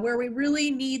where we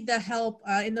really need the help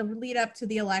in the lead up to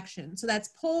the election. So that's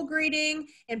poll grading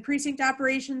and precinct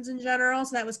operations in general.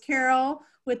 So that was Carol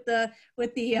with the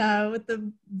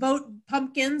vote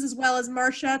pumpkins, as well as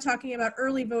Marcia talking about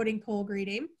early voting poll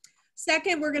grading.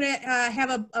 Second, we're going to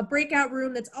have a breakout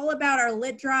room that's all about our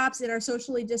lit drops and our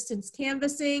socially distanced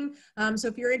canvassing. So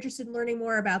if you're interested in learning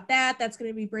more about that, that's going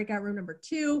to be breakout room number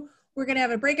 2. We're going to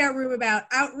have a breakout room about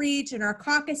outreach and our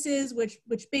caucuses, which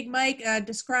Big Mike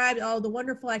described all the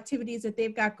wonderful activities that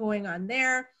they've got going on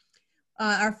there.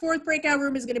 Our 4th breakout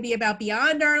room is going to be about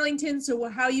beyond Arlington, so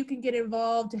how you can get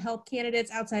involved to help candidates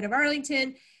outside of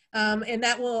Arlington. And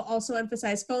that will also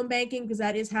emphasize phone banking, because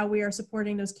that is how we are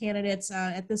supporting those candidates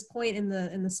at this point in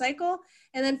the cycle.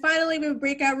 And then finally, we have a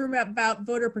breakout room about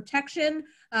voter protection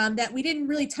that we didn't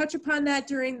really touch upon that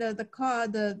during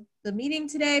the meeting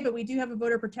today, but we do have a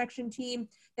voter protection team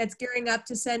that's gearing up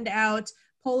to send out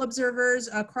poll observers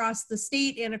across the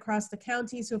state and across the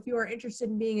county. So if you are interested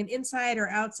in being an inside or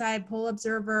outside poll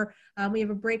observer, we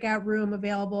have a breakout room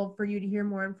available for you to hear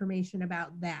more information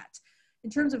about that. In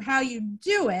terms of how you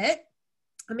do it,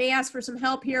 I may ask for some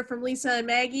help here from Lisa and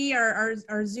Maggie,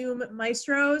 our Zoom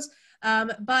maestros.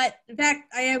 But in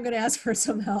fact, I am going to ask for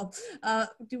some help.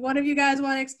 Do one of you guys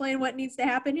want to explain what needs to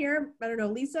happen here? I don't know,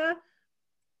 Lisa?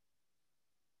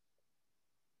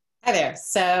 Hi there.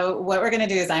 So what we're going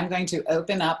to do is I'm going to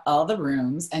open up all the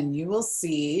rooms, and you will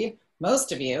see,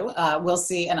 most of you will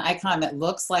see an icon that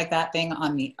looks like that thing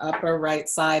on the upper right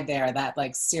side there, that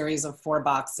like series of 4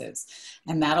 boxes.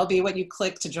 And that'll be what you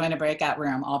click to join a breakout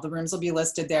room. All the rooms will be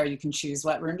listed there. You can choose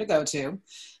what room to go to.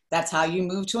 That's how you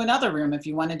move to another room if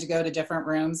you wanted to go to different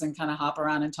rooms and kind of hop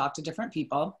around and talk to different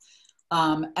people.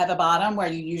 At the bottom,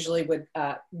 where you usually would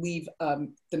leave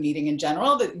the meeting in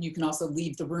general, that you can also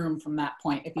leave the room from that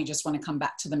point if you just want to come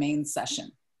back to the main session.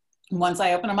 Once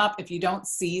I open them up, if you don't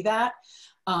see that,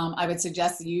 I would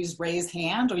suggest that you use raise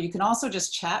hand, or you can also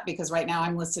just chat, because right now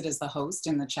I'm listed as the host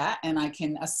in the chat, and I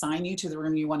can assign you to the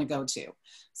room you want to go to.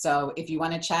 So if you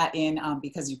want to chat in,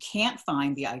 because you can't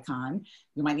find the icon,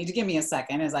 you might need to give me a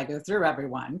second as I go through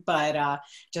everyone, but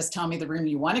just tell me the room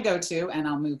you want to go to and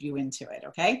I'll move you into it,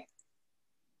 okay?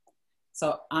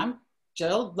 So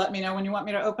Jill, let me know when you want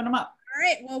me to open them up. All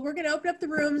right, well, we're going to open up the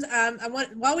rooms.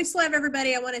 While we still have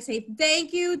everybody, I want to say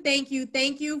thank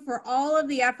you for all of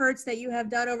the efforts that you have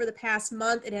done over the past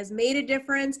month. It has made a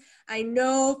difference. I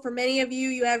know for many of you,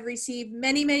 you have received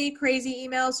many, many crazy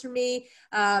emails from me,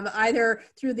 either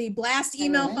through the blast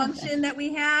email function that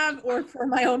we have or for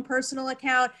my own personal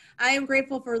account. I am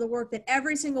grateful for the work that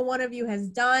every single one of you has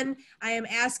done. I am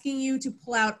asking you to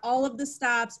pull out all of the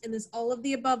stops in this all of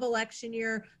the above election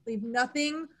year. Leave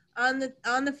nothing on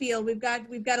the field. We've got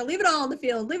to leave it all on the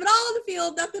field. Leave it all on the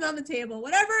field, nothing on the table.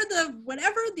 Whatever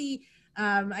the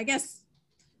I guess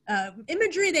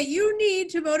imagery that you need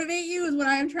to motivate you is what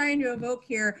I am trying to evoke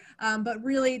here. But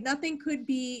really, nothing could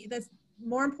be that's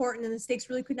more important, and the stakes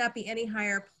really could not be any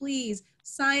higher. Please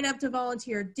sign up to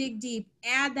volunteer, dig deep,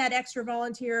 add that extra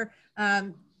volunteer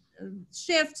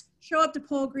shift, show up to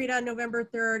Poll Greet on November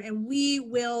 3rd, and we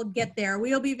will get there.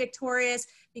 We'll be victorious,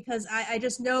 because I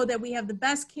just know that we have the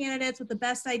best candidates with the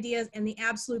best ideas and the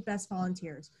absolute best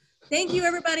volunteers. Thank you,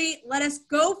 everybody. Let us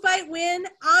go fight, win,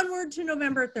 onward to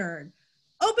November 3rd.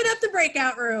 Open up the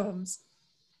breakout rooms.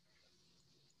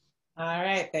 All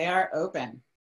right, they are open.